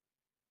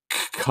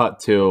cut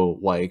to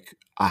like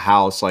a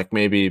house, like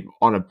maybe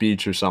on a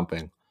beach or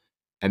something,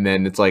 and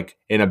then it's like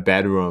in a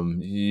bedroom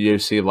you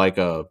see like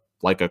a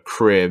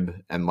crib,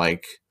 and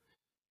like,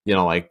 you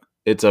know, like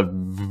it's a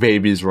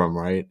baby's room,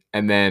 right?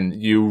 And then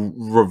you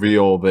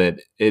reveal that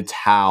it's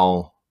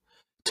Hal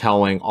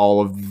telling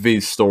all of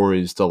these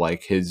stories to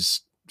like his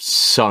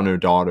son or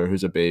daughter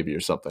who's a baby or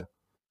something.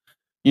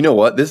 You know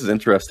what? This is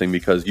interesting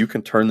because you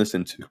can turn this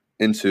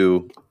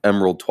into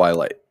Emerald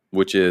Twilight,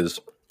 which is,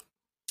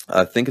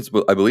 I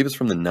believe it's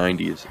from the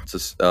 90s.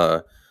 It's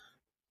a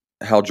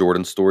Hal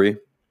Jordan story.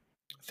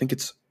 I think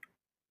it's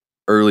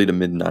early to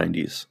mid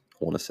 90s, I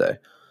want to say.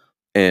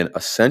 And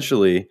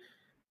essentially,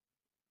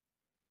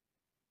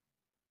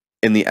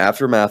 in the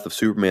aftermath of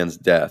Superman's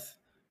death,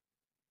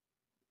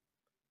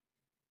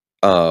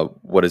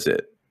 what is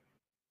it?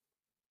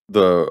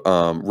 The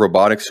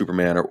robotic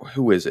Superman, or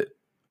who is it?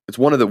 It's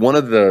one of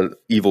the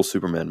evil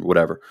Supermen,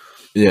 whatever.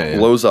 Yeah.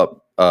 Blows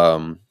up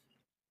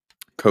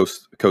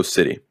Coast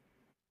City,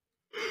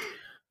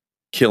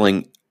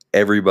 killing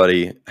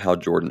everybody Hal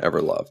Jordan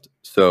ever loved.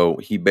 So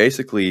he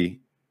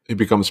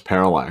becomes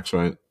Parallax,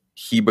 right?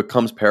 He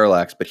becomes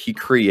Parallax, but he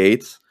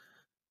creates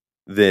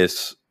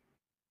this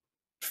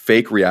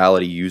fake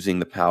reality using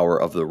the power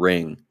of the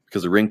ring,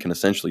 because the ring can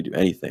essentially do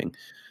anything.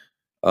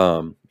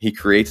 He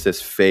creates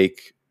this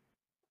fake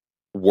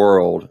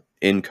world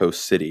in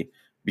Coast City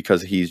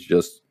because he's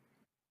just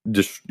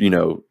just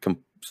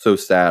so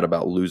sad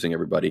about losing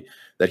everybody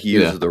that he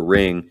Yeah. uses the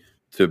ring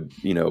to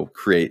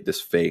create this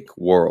fake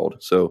world.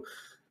 So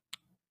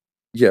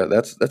yeah,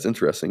 that's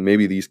interesting.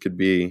 Maybe these could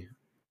be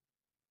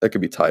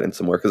tied in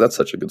somewhere because that's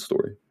such a good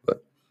story.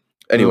 But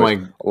And then anyways,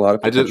 like a lot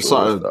of I just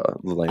potential with saw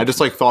the I just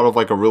like lanterns. thought of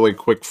like a really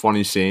quick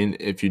funny scene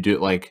if you do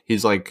like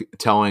he's like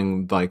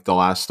telling like the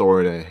last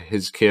story to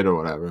his kid or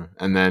whatever,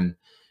 and then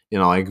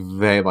like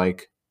they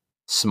like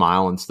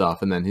smile and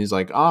stuff, and then he's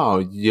like, "Oh,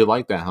 you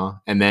like that, huh?"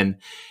 And then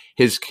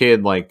his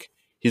kid like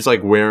he's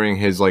like wearing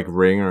his like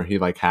ring, or he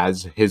like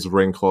has his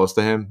ring close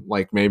to him.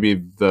 Like maybe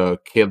the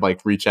kid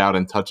like reach out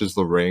and touches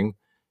the ring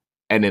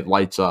and it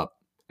lights up,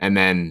 and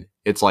then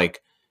it's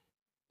like,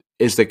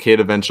 is the kid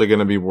eventually going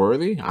to be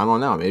worthy? I don't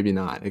know. Maybe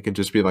not. It could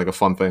just be like a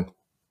fun thing.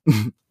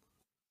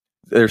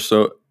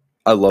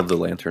 I love the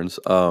lanterns.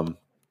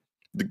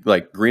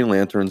 Like Green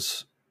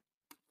Lanterns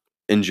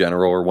in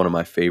general are one of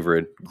my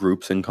favorite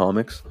groups in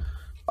comics.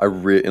 I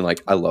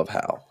love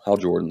Hal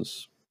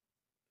Jordan's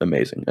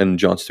amazing, and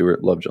John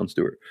Stewart, love John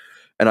Stewart.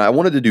 And I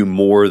wanted to do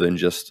more than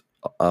just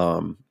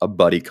a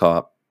buddy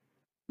cop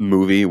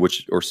movie,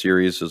 or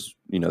series, is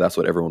that's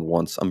what everyone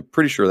wants. I'm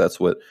pretty sure that's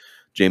what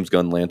James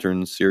Gunn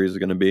Lantern series is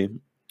going to be,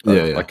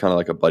 Yeah, yeah. like kind of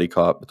like a buddy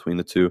cop between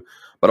the two.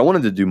 But I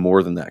wanted to do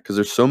more than that because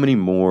there's so many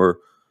more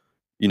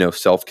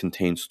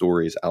self-contained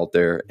stories out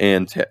there.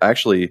 And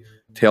actually,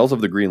 Tales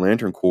of the Green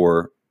Lantern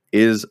Corps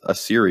is a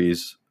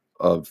series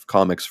of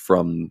comics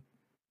from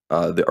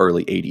the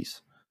early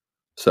 80s.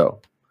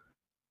 So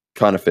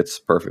kind of fits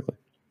perfectly.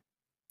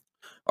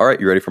 All right,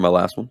 you ready for my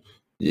last one?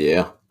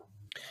 Yeah.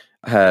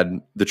 I had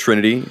the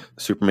Trinity: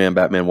 Superman,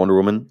 Batman, Wonder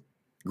Woman,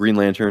 Green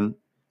Lantern,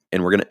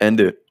 and we're going to end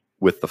it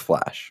with the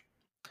Flash.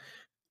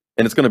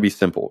 And it's going to be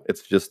simple.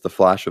 It's just the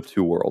Flash of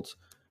two worlds.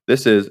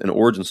 This is an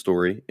origin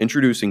story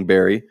introducing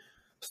Barry,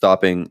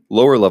 stopping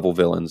lower level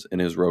villains in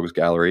his rogues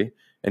gallery,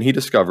 and he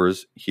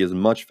discovers he is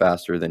much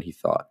faster than he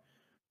thought.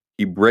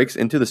 He breaks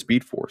into the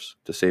Speed Force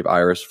to save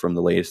Iris from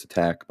the latest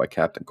attack by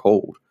Captain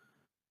Cold,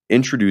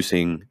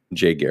 introducing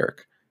Jay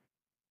Garrick.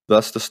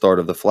 Thus, the start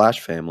of the Flash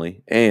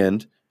family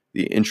and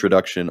the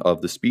introduction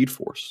of the Speed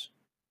Force.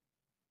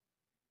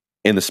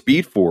 And the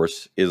Speed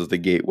Force is the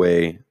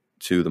gateway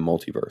to the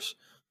multiverse.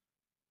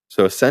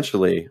 So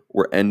essentially,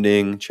 we're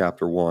ending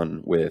chapter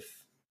 1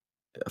 with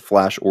a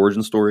Flash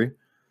origin story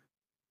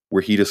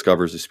where he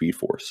discovers the Speed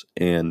Force,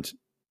 and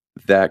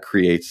that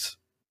creates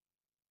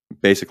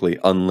basically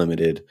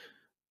unlimited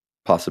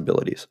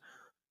possibilities.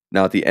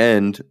 Now, at the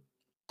end,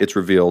 it's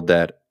revealed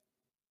that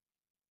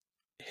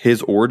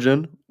his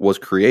origin was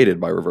created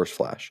by Reverse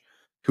Flash,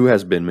 who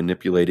has been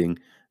manipulating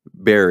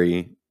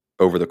Barry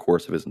over the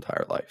course of his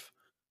entire life,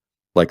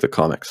 like the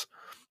comics.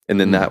 And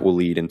then that will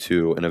lead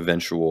into an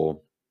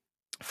eventual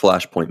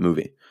Flashpoint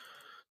movie.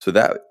 So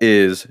that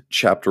is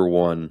chapter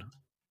 1,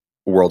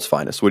 World's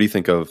Finest. What do you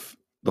think of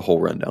the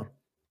whole rundown?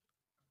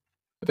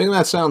 I think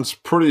that sounds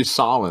pretty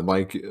solid.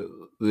 Like,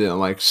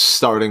 like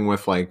starting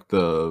with like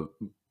the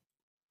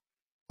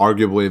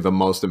arguably the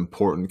most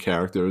important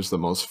characters, the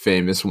most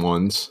famous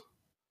ones,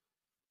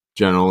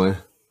 generally.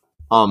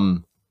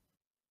 Um,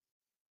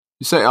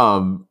 you say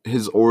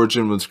his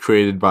origin was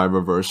created by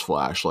Reverse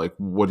Flash. Like,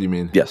 what do you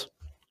mean? Yes.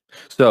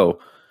 So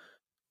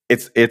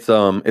it's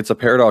a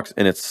paradox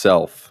in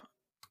itself.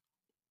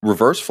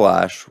 Reverse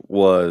Flash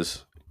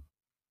was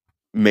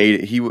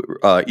made.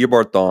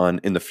 Eobard Thawne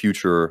in the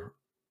future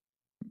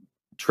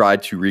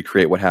tried to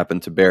recreate what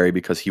happened to Barry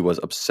because he was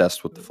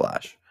obsessed with the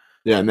Flash.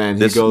 Yeah, and then he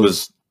This was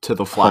goes to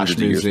the Flash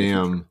hundreds of years in the future.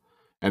 Museum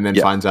and then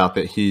Yeah. finds out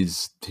that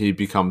he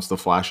becomes the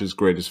Flash's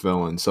greatest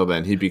villain. So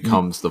then he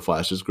becomes the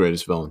Flash's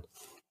greatest villain.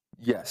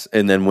 Yes.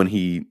 And then when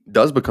he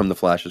does become the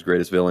Flash's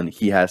greatest villain,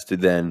 he has to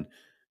then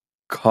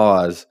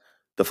cause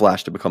the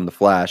Flash to become the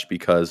Flash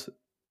because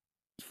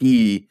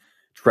he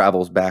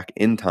travels back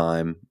in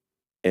time,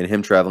 and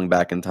him traveling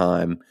back in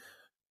time,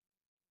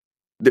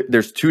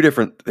 there's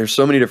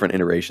so many different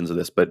iterations of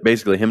this, but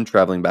basically him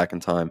traveling back in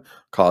time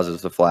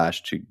causes the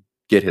Flash to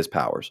get his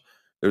powers.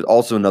 There's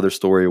also another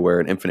story where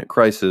in Infinite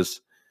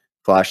Crisis,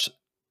 Flash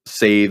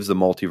saves the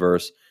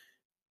multiverse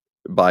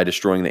by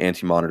destroying the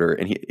Anti-Monitor,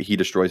 and he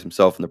destroys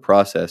himself in the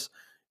process,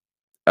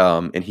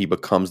 and he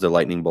becomes the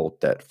lightning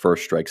bolt that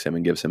first strikes him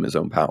and gives him his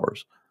own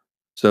powers.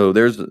 So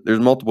there's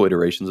multiple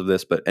iterations of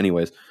this, but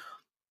anyways,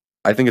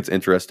 I think it's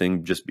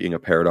interesting just being a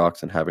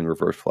paradox and having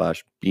Reverse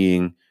Flash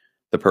being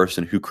the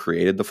person who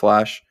created the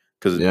Flash,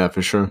 because Yeah,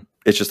 for sure.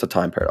 it's just a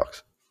time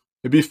paradox.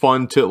 It'd be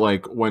fun to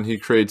like when he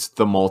creates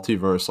the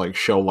multiverse, like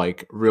show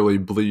like really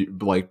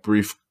like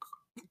brief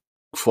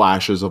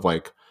flashes of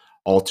like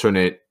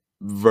alternate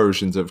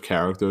versions of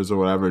characters or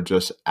whatever,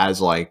 just as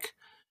like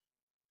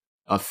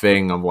a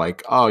thing of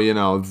like,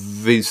 oh,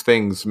 these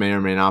things may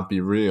or may not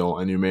be real,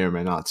 and you may or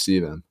may not see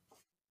them.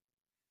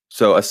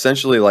 So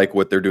essentially, like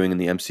what they're doing in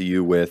the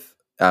MCU with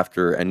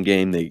after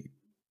Endgame, they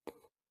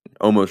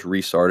almost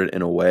restarted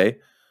in a way.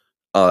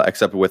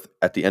 Except with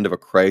at the end of a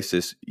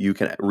crisis, you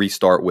can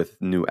restart with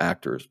new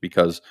actors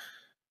because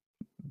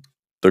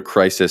the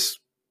crisis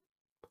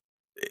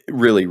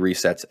really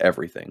resets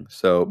everything.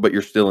 So, but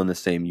you're still in the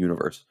same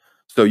universe.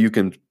 So you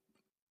can,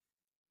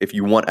 if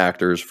you want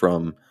actors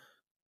from,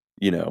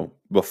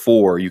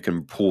 before, you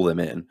can pull them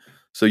in.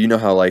 So you know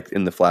how like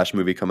in the Flash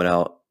movie coming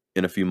out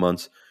in a few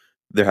months,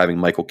 they're having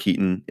Michael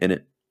Keaton in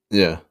it.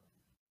 Yeah.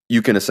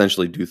 You can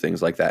essentially do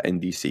things like that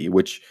in DC,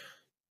 which,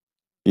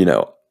 you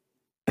know,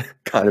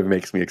 kind of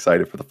makes me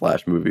excited for the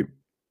Flash movie.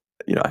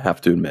 I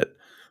have to admit.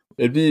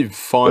 It'd be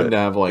fun But to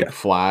have like yeah,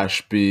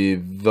 Flash be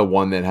the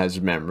one that has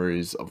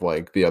memories of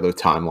like the other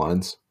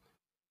timelines.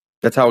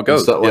 that's how it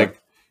goes. Instead, Yeah.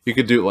 like you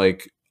could do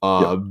like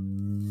Yep.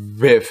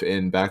 Biff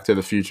in Back to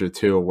the Future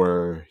 2,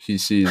 where he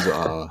sees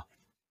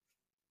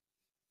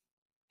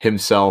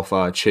himself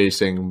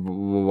chasing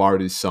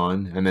Marty's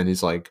son, and then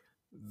he's like,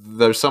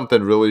 "There's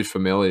something really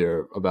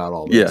familiar about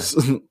all Yeah. this."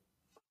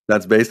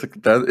 That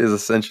is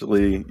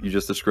essentially, you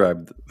just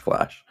described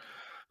Flash.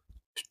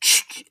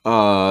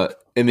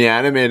 In the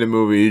animated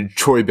movie,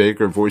 Troy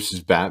Baker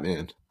voices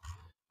Batman.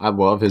 I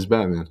love his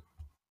Batman.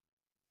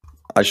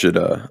 I should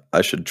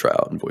try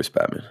out and voice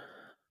Batman.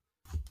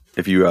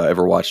 If you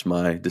ever watched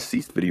my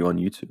deceased video on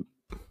YouTube,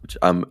 which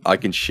I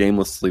can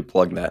shamelessly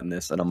plug that in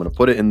this, and I'm going to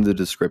put it in the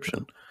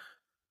description.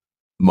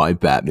 My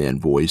Batman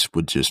voice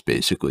would just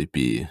basically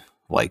be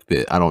like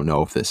the, I don't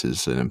know if this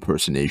is an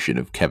impersonation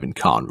of Kevin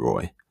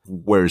Conroy.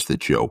 Where's the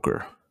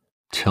Joker?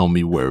 Tell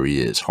me where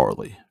he is,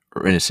 Harley,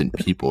 or innocent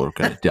people are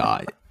gonna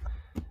die.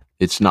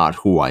 It's not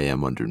who I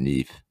am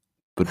underneath,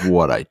 but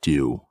what I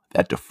do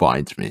that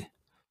defines me.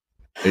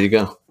 There you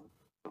go.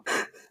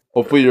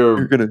 Hopefully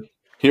You're gonna,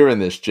 hearing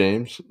this,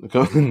 James.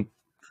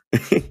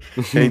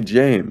 hey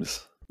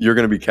James, you're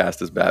gonna be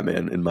cast as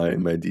Batman in my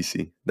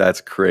DC.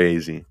 That's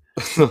crazy.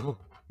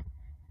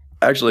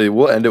 Actually,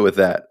 we'll end it with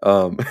that.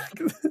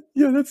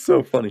 Yeah, that's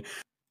so funny.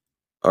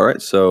 All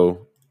right,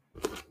 so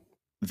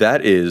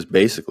that is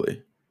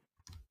basically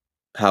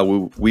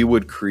how we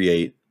would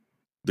create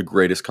the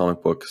greatest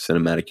comic book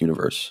cinematic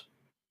universe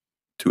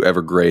to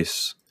ever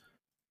grace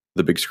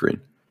the big screen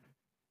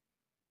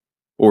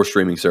or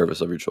streaming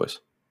service of your choice,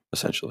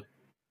 essentially.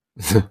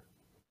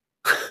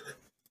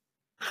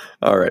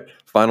 All right,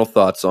 final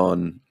thoughts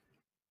on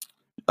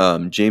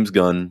James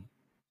Gunn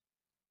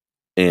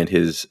and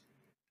his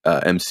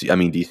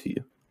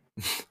DCU.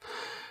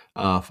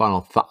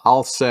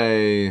 I'll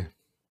say,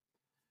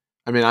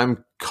 I mean,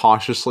 I'm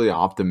cautiously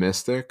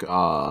optimistic.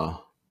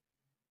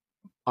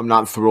 I'm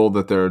not thrilled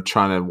that they're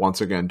trying to once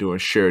again do a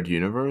shared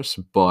universe,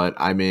 but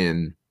I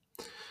mean,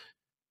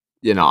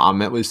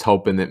 I'm at least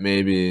hoping that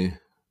maybe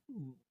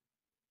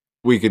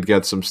we could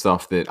get some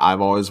stuff that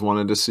I've always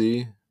wanted to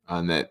see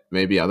and that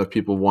maybe other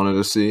people wanted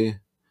to see.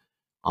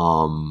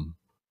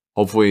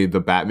 Hopefully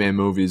the Batman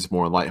movie is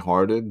more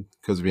lighthearted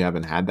because we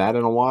haven't had that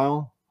in a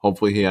while.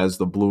 Hopefully he has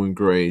the blue and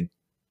gray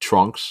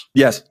trunks.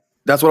 Yes,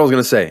 that's what I was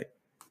gonna say.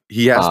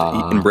 He has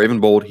to, in Brave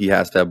and Bold. He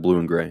has to have blue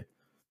and gray.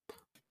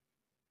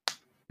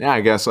 Yeah,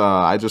 I guess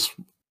I just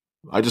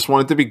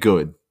want it to be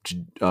good,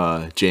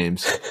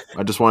 James.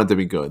 I just want it to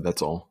be good.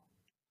 That's all.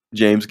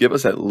 James, give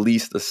us at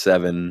least a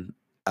 7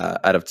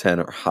 out of 10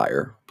 or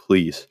higher,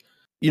 please.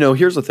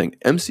 Here's the thing: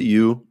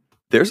 MCU.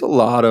 There's a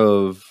lot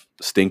of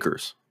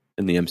stinkers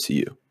in the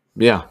MCU.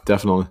 Yeah,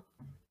 definitely.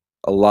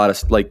 A lot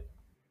of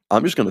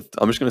I'm just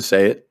gonna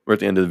say it. We're at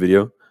the end of the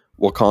video.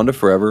 Wakanda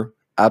Forever,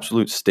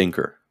 absolute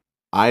stinker.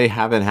 I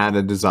haven't had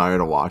a desire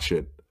to watch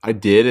it. I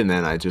did, and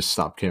then I just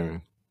stopped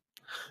caring.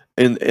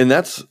 And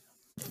that's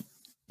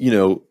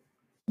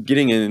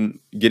getting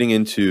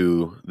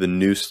into the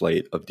new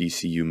slate of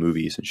DCU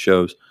movies and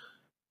shows.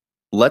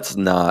 Let's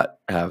not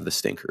have the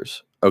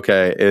stinkers.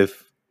 Okay,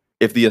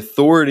 if the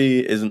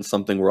Authority isn't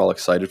something we're all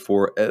excited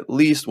for, at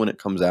least when it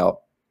comes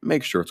out,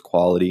 make sure it's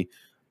quality.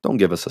 Don't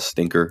give us a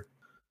stinker.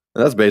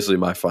 And that's basically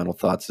my final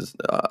thoughts. Is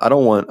I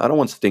don't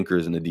want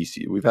stinkers in the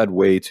DCU. We've had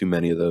way too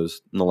many of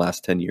those in the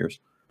last 10 years.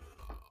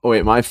 Oh,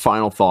 wait, my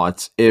final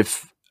thoughts.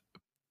 If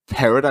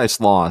Paradise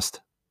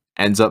Lost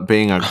ends up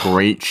being a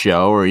great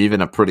show or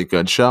even a pretty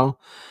good show,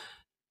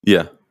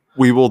 yeah,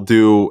 we will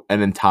do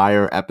an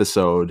entire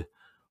episode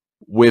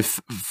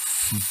with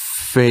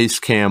face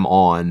cam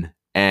on,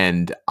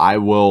 and I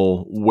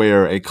will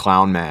wear a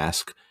clown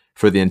mask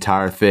for the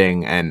entire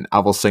thing, and I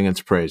will sing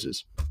its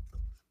praises.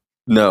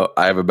 No,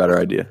 I have a better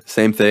idea.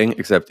 Same thing,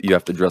 except you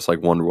have to dress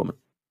like Wonder Woman.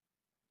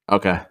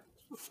 Okay.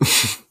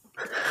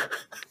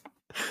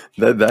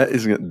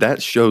 That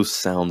show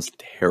sounds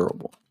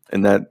terrible,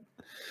 and that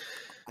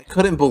I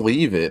couldn't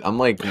believe it. I'm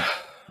like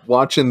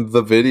watching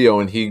the video,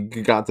 and he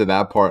got to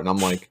that part, and I'm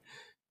like,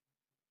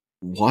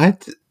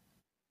 what?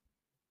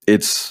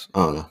 it's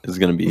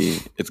gonna be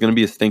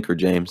a stinker,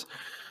 James.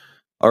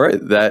 All right,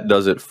 that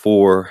does it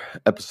for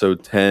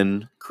episode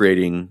 10,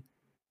 creating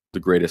the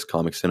greatest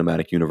comic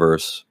cinematic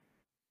universe,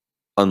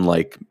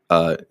 unlike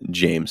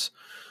James.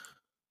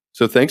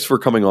 So thanks for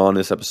coming on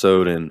this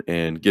episode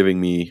and giving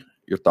me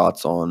your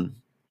thoughts on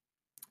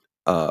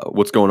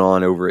what's going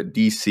on over at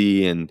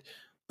DC and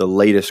the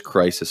latest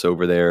crisis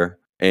over there,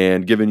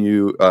 and giving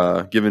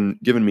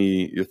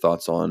me your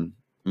thoughts on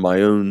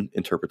my own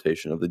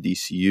interpretation of the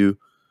DCU,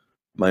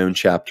 my own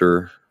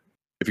chapter.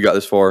 If you got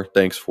this far,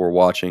 thanks for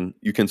watching.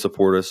 You can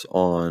support us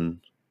on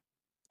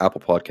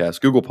Apple Podcasts,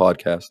 Google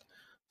Podcasts,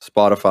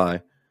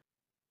 Spotify.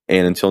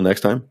 And until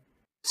next time,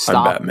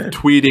 Stop Batman.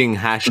 tweeting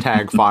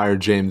hashtag fire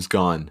James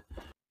Gunn.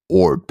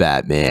 Or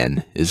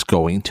Batman is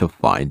going to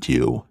find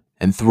you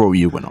and throw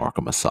you in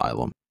Arkham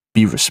Asylum.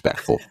 Be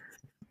respectful.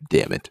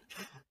 Damn it.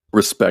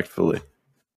 Respectfully.